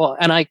example.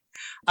 And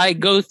I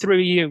go through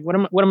you.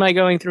 What am I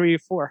going through you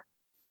for?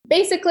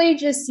 Basically,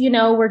 just,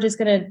 we're just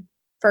going to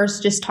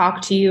first just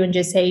talk to you and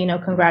just say,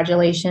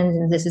 congratulations.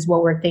 And this is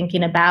what we're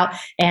thinking about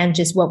and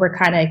just what we're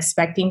kind of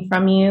expecting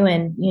from you.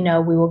 And,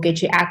 we will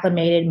get you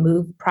acclimated,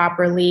 moved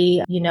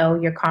properly,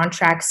 your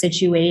contract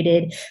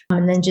situated,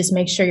 and then just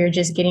make sure you're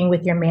just getting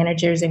with your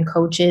managers and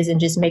coaches and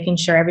just making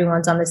sure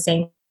everyone's on the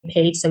same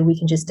page so we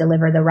can just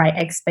deliver the right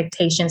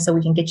expectations so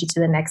we can get you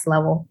to the next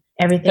level.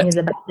 Everything is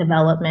about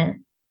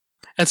development.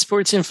 At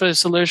Sports Info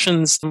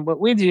Solutions, what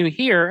we do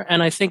here,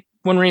 and I think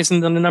one reason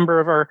that a number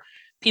of our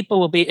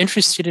people will be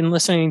interested in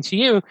listening to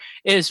you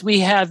is we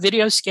have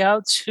video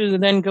scouts who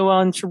then go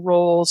on to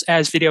roles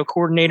as video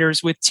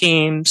coordinators with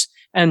teams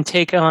and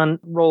take on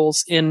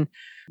roles in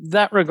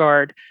that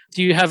regard.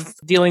 Do you have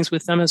dealings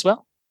with them as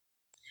well?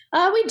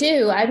 We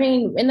do. I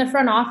mean, in the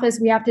front office,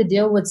 we have to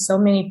deal with so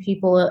many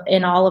people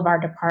in all of our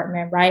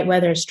department, right?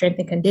 Whether it's strength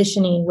and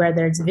conditioning,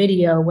 whether it's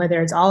video,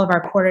 whether it's all of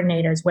our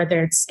coordinators,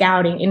 whether it's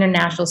scouting,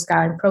 international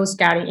scouting, pro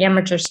scouting,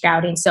 amateur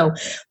scouting. So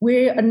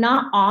we're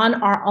not on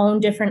our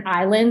own different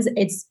islands.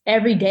 It's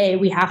every day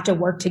we have to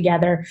work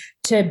together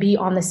to be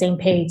on the same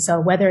page. So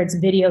whether it's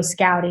video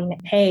scouting,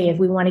 hey, if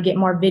we want to get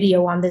more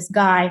video on this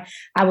guy,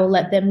 I will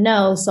let them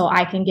know so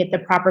I can get the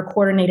proper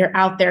coordinator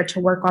out there to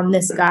work on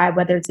this guy,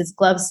 whether it's his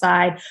glove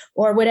side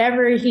or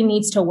whatever he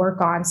needs to work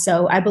on.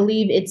 So I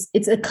believe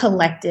it's a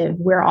collective.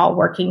 We're all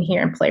working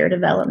here in player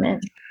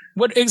development.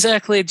 What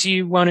exactly do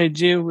you want to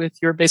do with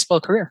your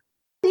baseball career?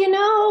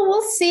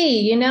 We'll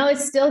see.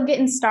 It's still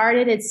getting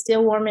started. It's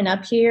still warming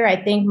up here.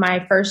 I think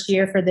my first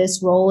year for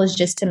this role is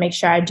just to make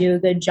sure I do a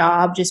good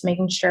job, just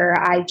making sure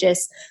I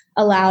just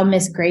allow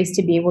Miss Grace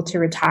to be able to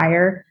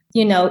retire,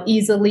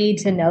 easily,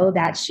 to know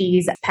that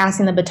she's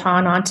passing the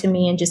baton on to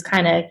me and just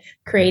kind of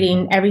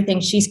creating everything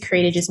she's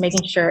created, just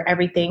making sure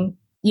everything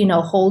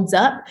holds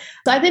up.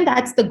 So I think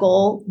that's the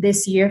goal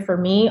this year for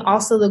me.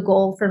 Also, the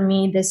goal for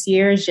me this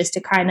year is just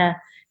to kind of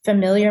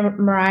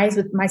familiarize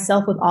with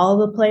myself with all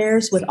of the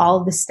players, with all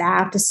of the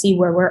staff to see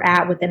where we're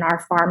at within our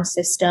farm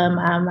system.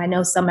 I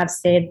know some have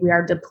said we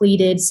are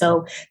depleted,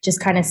 so just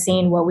kind of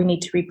seeing what we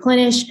need to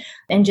replenish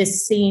and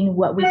just seeing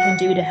what we can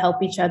do to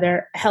help each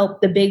other,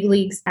 help the big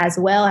leagues as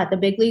well at the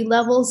big league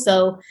level.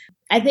 So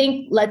I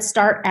think let's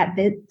start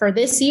for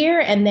this year,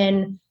 and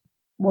then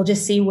we'll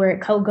just see where it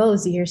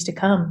goes the years to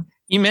come.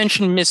 You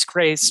mentioned Miss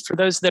Grace. For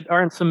those that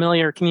aren't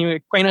familiar, can you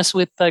acquaint us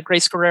with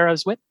Grace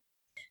Guerrero's wit?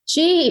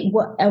 She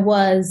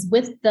was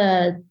with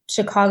the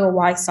Chicago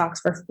White Sox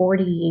for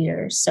 40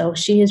 years, so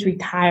she is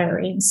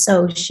retiring.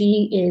 So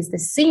she is the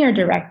senior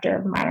director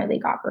of minor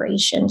league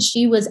operations.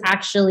 She was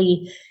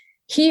actually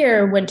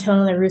here when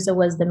Tony La Russa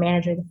was the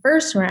manager the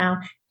first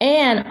round.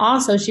 And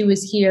also she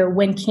was here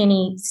when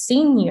Kenny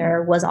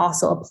Sr. was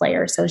also a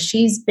player. So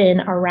she's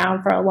been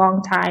around for a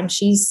long time.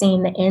 She's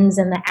seen the ins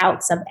and the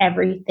outs of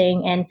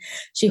everything. And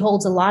she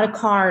holds a lot of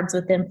cards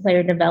within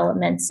player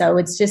development. So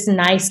it's just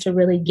nice to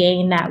really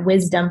gain that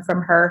wisdom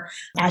from her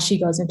as she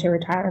goes into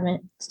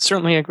retirement.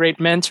 Certainly a great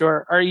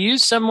mentor. Are you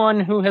someone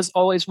who has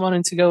always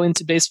wanted to go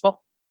into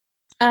baseball?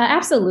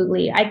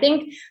 Absolutely. I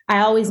think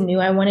I always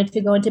knew I wanted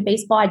to go into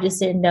baseball. I just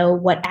didn't know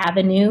what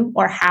avenue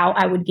or how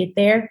I would get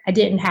there. I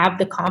didn't have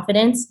the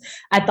confidence.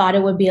 I thought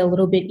it would be a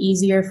little bit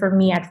easier for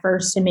me at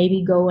first to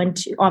maybe go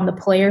into on the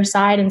player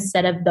side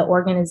instead of the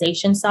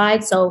organization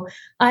side. So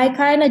I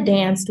kind of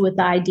danced with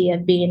the idea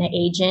of being an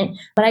agent,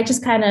 but I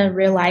just kind of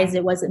realized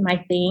it wasn't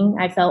my thing.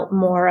 I felt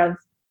more of,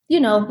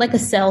 like a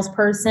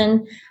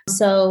salesperson.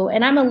 So,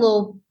 and I'm a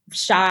little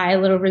shy, a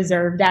little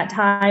reserved at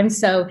times.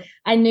 So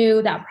I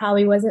knew that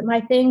probably wasn't my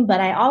thing, but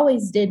I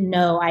always did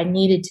know I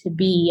needed to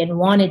be and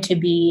wanted to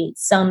be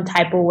some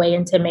type of way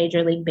into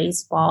Major League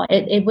Baseball.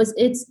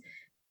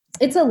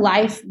 It's a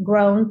life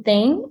grown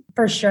thing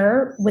for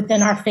sure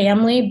within our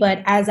family,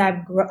 but as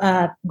I've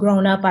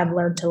grown up, I've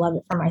learned to love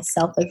it for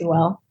myself as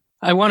well.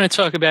 I want to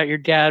talk about your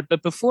dad,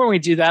 but before we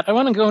do that, I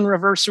want to go in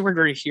reverse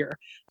order here.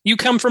 You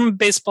come from a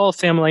baseball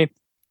family.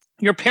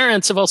 Your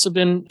parents have also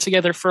been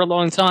together for a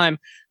long time.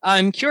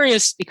 I'm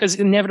curious because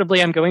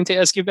inevitably I'm going to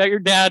ask you about your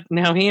dad and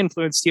how he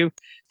influenced you.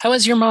 How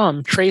has your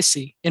mom,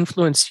 Tracy,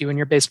 influenced you in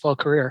your baseball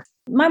career?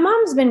 My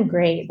mom's been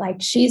great. Like,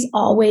 she's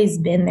always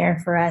been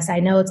there for us. I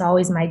know it's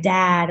always my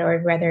dad or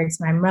whether it's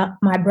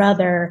my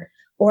brother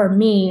or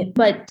me,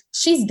 but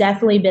she's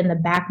definitely been the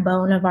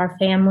backbone of our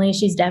family.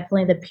 She's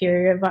definitely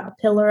the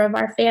pillar of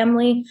our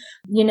family.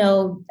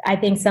 I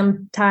think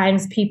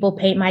sometimes people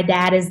paint my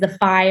dad as the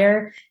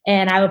fire,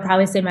 and I would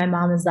probably say my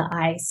mom is the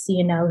ice.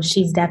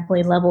 She's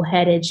definitely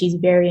level-headed. She's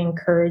very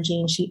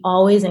encouraging. She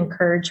always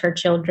encouraged her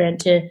children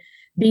to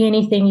be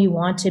anything you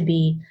want to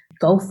be.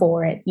 Go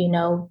for it,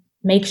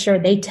 Make sure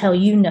they tell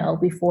you no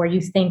before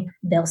you think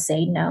they'll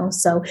say no.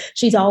 So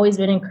she's always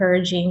been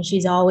encouraging.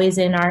 She's always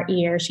in our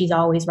ear. She's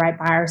always right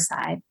by our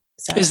side.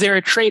 So. Is there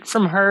a trait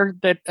from her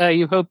that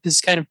you hope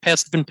is kind of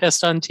been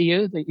passed on to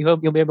you that you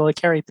hope you'll be able to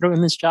carry through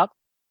in this job?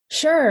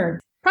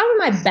 Sure. Probably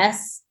my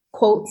best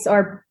quotes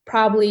are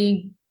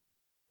probably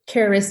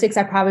characteristics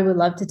I probably would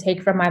love to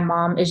take from my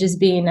mom is just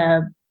being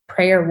a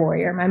prayer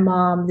warrior. My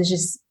mom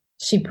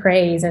she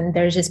prays, and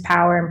there's just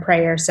power in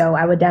prayer. So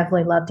I would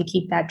definitely love to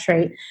take that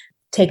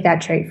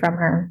trait from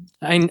her.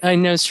 I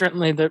know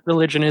certainly that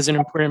religion is an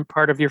important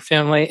part of your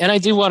family. And I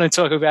do want to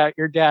talk about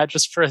your dad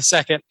just for a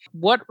second.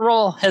 What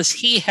role has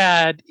he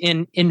had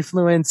in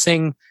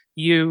influencing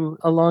you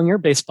along your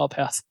baseball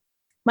path?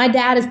 My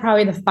dad is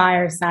probably the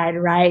fireside,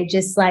 right?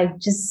 Just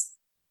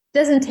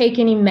doesn't take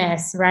any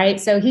mess, right?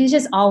 So he's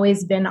just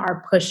always been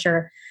our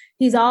pusher.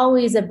 He's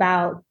always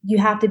about, you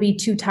have to be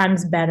 2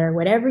 times better.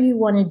 Whatever you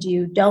want to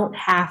do, don't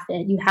half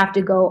it. You have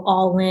to go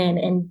all in,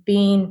 and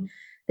being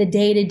the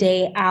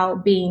day-to-day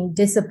out, being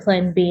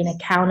disciplined, being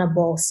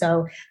accountable.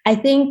 So I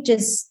think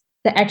just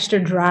the extra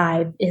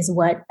drive is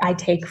what I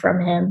take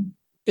from him.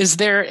 Is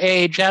there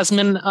a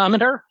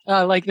Jasmine-ometer,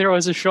 like there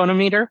was a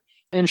Shonometer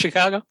in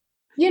Chicago?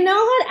 You know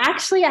what?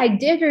 Actually, I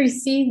did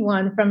receive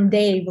one from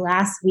Dave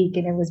last week,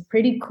 and it was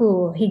pretty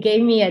cool. He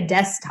gave me a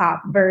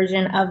desktop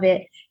version of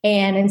it.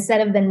 And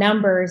instead of the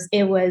numbers,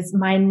 it was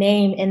my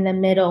name in the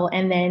middle.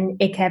 And then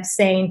it kept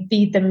saying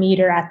feed the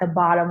meter at the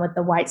bottom with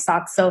the White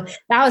Sox. So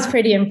that was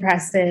pretty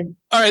impressive.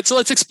 All right. So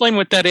let's explain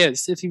what that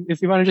is. If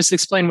you want to just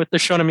explain what the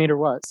Shonometer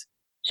was.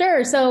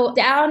 Sure. So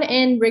down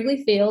in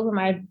Wrigley Field, where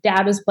my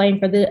dad was playing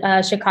for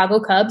the Chicago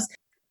Cubs,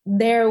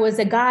 there was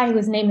a guy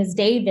whose name is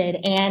David,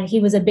 and he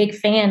was a big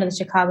fan of the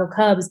Chicago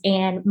Cubs.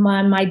 And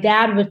my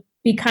dad would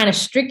be kind of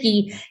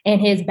streaky in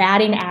his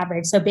batting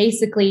average. So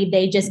basically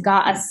they just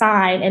got a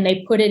sign and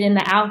they put it in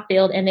the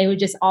outfield, and they would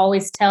just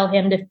always tell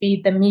him to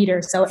feed the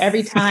meter. So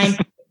every time,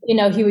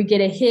 he would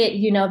get a hit,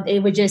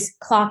 it would just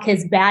clock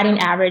his batting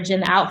average in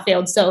the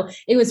outfield. So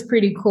it was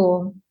pretty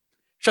cool.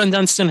 Shawon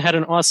Dunston had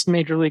an awesome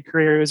major league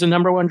career. He was a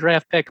number 1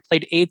 draft pick,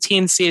 played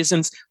 18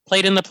 seasons,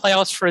 played in the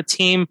playoffs for a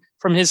team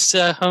from his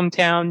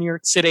hometown, New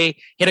York City.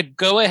 He had a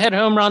go-ahead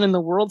home run in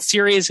the World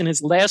Series in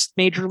his last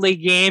major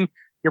league game.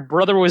 Your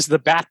brother was the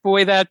bat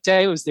boy that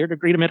day, was there to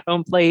greet him at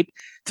home plate.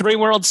 3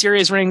 World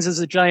Series rings as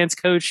a Giants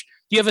coach.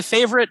 Do you have a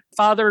favorite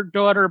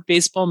father-daughter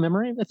baseball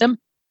memory with him?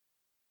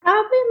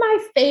 Probably my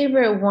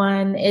favorite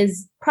one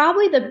is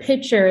probably the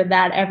picture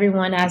that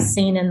everyone has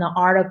seen in the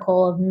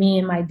article of me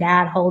and my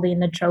dad holding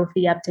the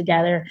trophy up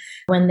together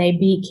when they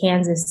beat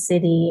Kansas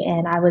City.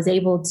 And I was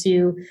able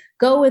to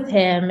go with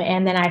him,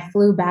 and then I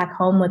flew back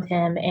home with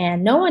him,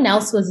 and no one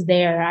else was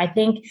there. I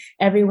think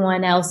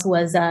everyone else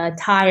was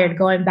tired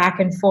going back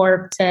and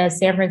forth to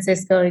San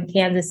Francisco and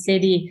Kansas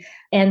City.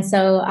 And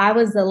so I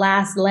was the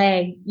last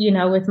leg,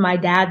 with my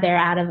dad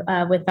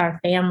there with our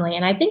family.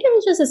 And I think it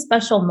was just a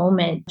special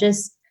moment,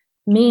 just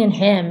me and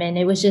him. And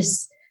it was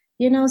just,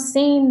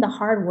 seeing the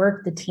hard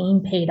work the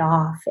team paid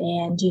off.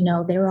 And,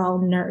 they were all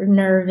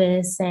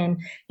nervous and,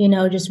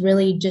 just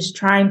really just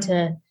trying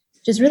to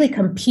just really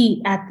compete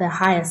at the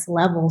highest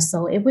level.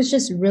 So it was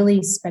just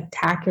really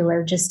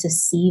spectacular just to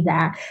see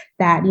that,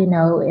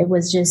 it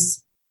was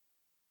just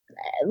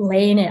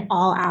laying it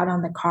all out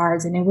on the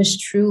cards. And it was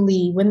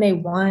truly, when they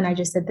won, I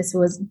just said, this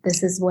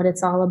is what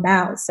it's all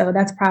about. So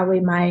that's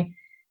probably my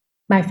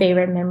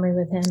favorite memory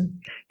with him.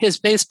 His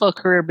baseball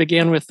career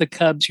began with the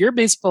Cubs. Your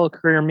baseball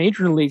career,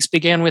 major leagues,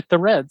 began with the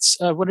Reds.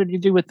 What did you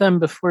do with them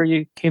before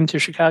you came to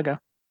Chicago?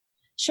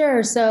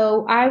 Sure.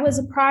 So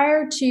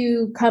prior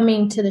to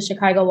coming to the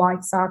Chicago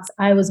White Sox,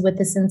 I was with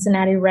the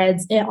Cincinnati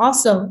Reds,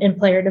 also in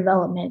player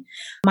development.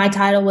 My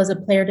title was a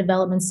player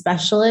development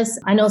specialist.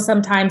 I know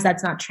sometimes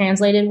that's not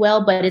translated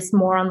well, but it's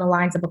more on the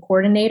lines of a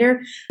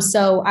coordinator.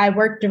 So I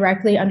worked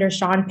directly under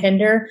Sean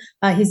Pender.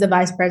 He's the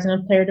vice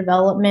president of player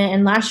development.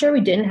 And last year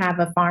we didn't have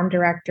a farm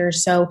director.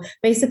 So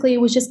basically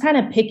it was just kind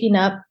of picking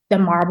up the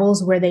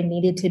marbles where they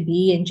needed to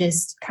be and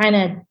just kind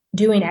of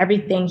doing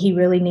everything he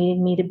really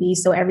needed me to be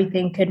so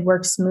everything could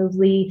work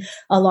smoothly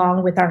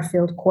along with our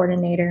field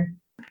coordinator.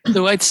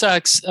 The White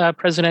Sox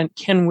president,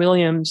 Ken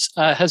Williams,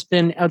 has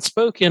been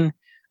outspoken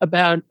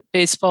about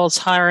baseball's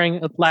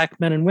hiring of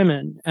Black men and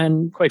women,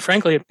 and quite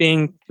frankly, it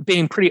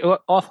being pretty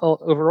awful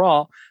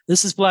overall.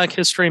 This is Black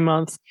History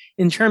Month.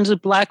 In terms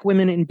of Black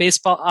women in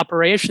baseball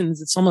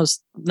operations, it's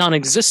almost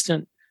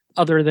non-existent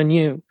other than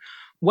you.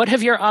 What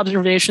have your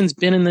observations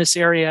been in this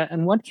area,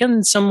 and what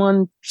can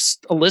someone,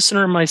 a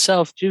listener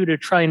myself, do to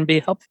try and be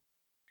helpful?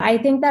 I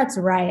think that's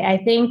right. I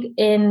think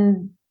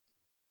in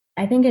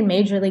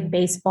Major League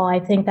Baseball, I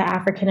think the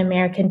African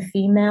American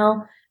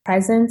female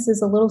presence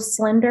is a little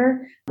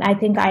slender. I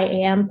think I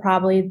am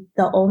probably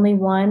the only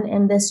one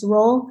in this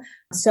role.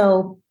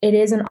 So it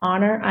is an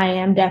honor. I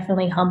am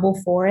definitely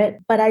humble for it.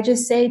 But I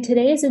just say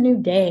today is a new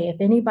day.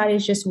 If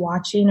anybody's just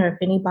watching or if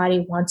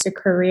anybody wants a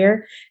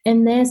career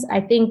in this,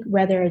 I think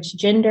whether it's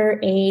gender,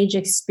 age,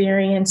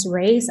 experience,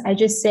 race, I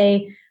just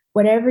say,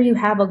 whatever you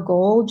have a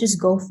goal,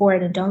 just go for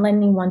it and don't let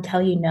anyone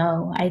tell you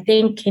no. I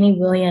think Kenny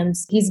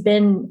Williams, he's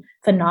been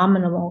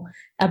phenomenal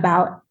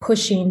about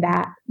pushing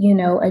that,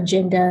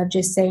 agenda of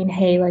just saying,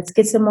 hey, let's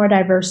get some more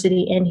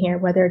diversity in here,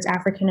 whether it's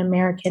African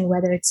American,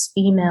 whether it's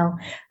female.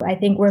 I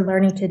think we're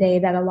learning today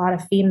that a lot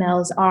of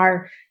females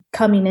are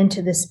coming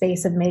into the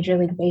space of Major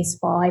League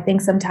Baseball. I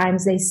think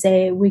sometimes they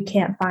say we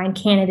can't find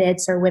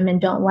candidates or women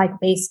don't like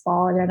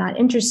baseball or they're not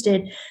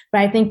interested. But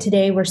I think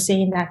today we're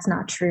seeing that's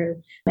not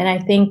true. And I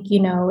think,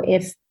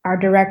 if our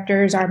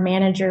directors, our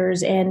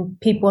managers, and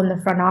people in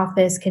the front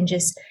office can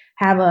just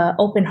have an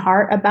open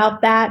heart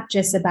about that,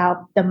 just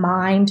about the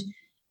mind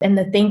and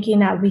the thinking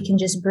that we can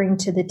just bring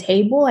to the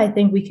table, I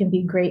think we can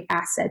be great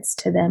assets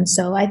to them.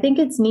 So I think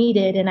it's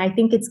needed and I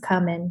think it's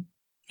coming.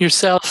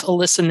 Yourself,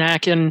 Alyssa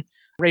Nakken,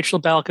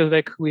 Rachel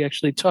Balkovic, who we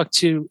actually talked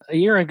to a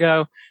year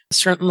ago,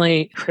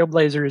 certainly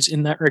trailblazers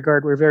in that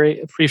regard. We're very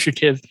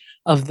appreciative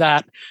of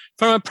that.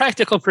 From a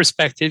practical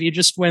perspective, you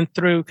just went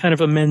through kind of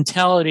a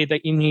mentality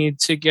that you need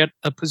to get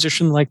a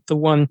position like the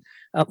one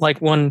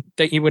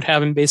that you would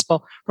have in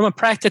baseball. From a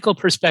practical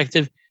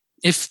perspective,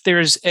 if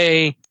there's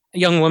a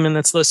young woman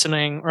that's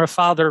listening or a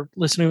father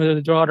listening with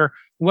a daughter,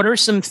 what are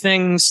some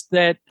things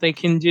that they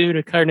can do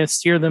to kind of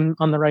steer them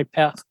on the right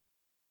path?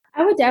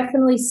 I would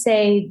definitely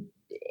say,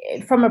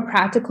 from a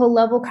practical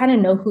level, kind of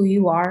know who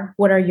you are.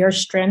 What are your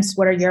strengths?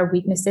 What are your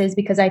weaknesses?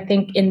 Because I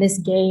think in this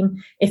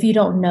game, if you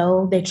don't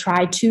know, they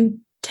try to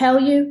tell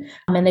you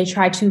and they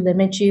try to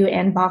limit you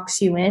and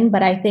box you in.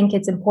 But I think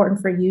it's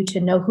important for you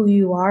to know who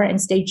you are and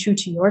stay true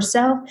to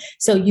yourself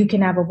so you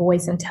can have a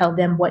voice and tell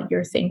them what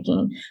you're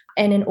thinking.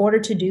 And in order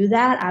to do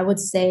that, I would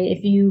say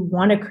if you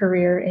want a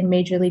career in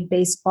Major League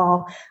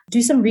Baseball,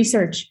 do some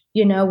research,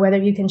 whether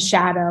you can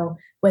shadow,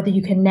 whether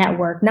you can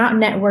network, not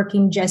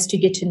networking just to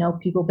get to know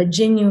people, but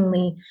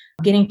genuinely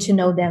getting to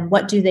know them.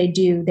 What do they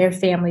do? Their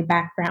family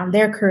background,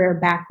 their career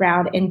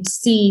background, and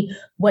see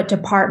what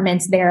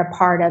departments they're a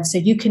part of so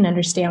you can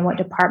understand what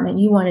department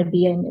you want to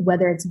be in,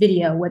 whether it's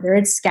video, whether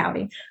it's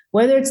scouting,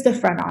 whether it's the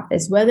front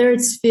office, whether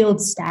it's field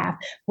staff,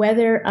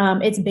 whether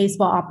it's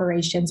baseball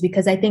operations,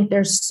 because I think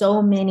there's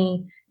so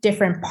many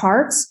different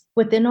parts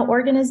within an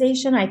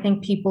organization. I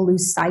think people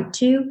lose sight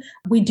to.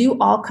 We do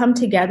all come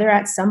together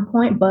at some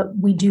point, but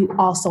we do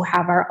also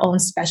have our own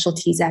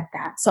specialties at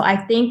that. So I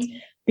think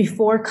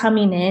before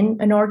coming in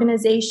an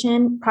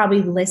organization,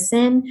 probably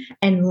listen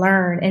and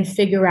learn and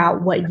figure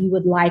out what you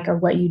would like or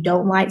what you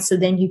don't like. So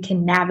then you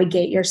can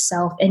navigate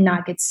yourself and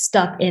not get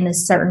stuck in a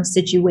certain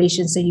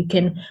situation so you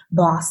can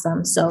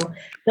blossom. So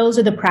those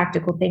are the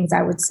practical things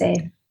I would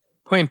say.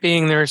 Point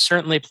being, there are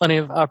certainly plenty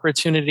of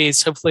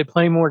opportunities, hopefully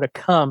plenty more to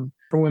come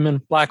for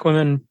women, black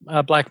men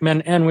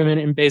and women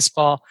in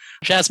baseball.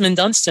 Jasmine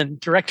Dunston,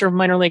 Director of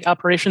Minor League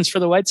Operations for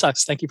the White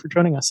Sox. Thank you for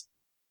joining us.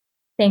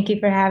 Thank you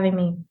for having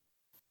me.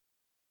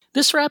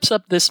 This wraps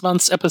up this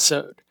month's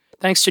episode.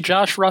 Thanks to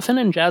Josh Ruffin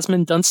and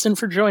Jasmine Dunston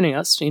for joining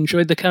us. We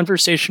enjoyed the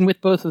conversation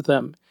with both of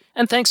them.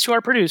 And thanks to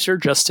our producer,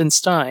 Justin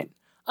Stein.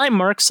 I'm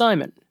Mark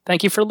Simon.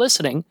 Thank you for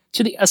listening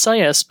to the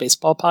SIS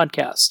Baseball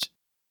Podcast.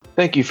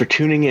 Thank you for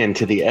tuning in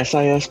to the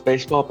SIS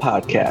Baseball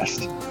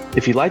Podcast.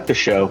 If you like the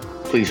show,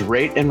 please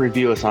rate and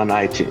review us on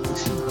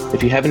iTunes.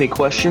 If you have any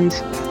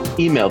questions,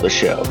 email the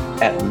show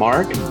at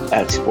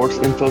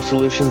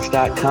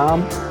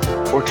mark@sportsinfosolutions.com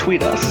or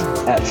tweet us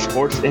at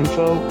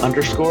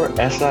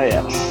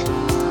sportsinfo_SIS.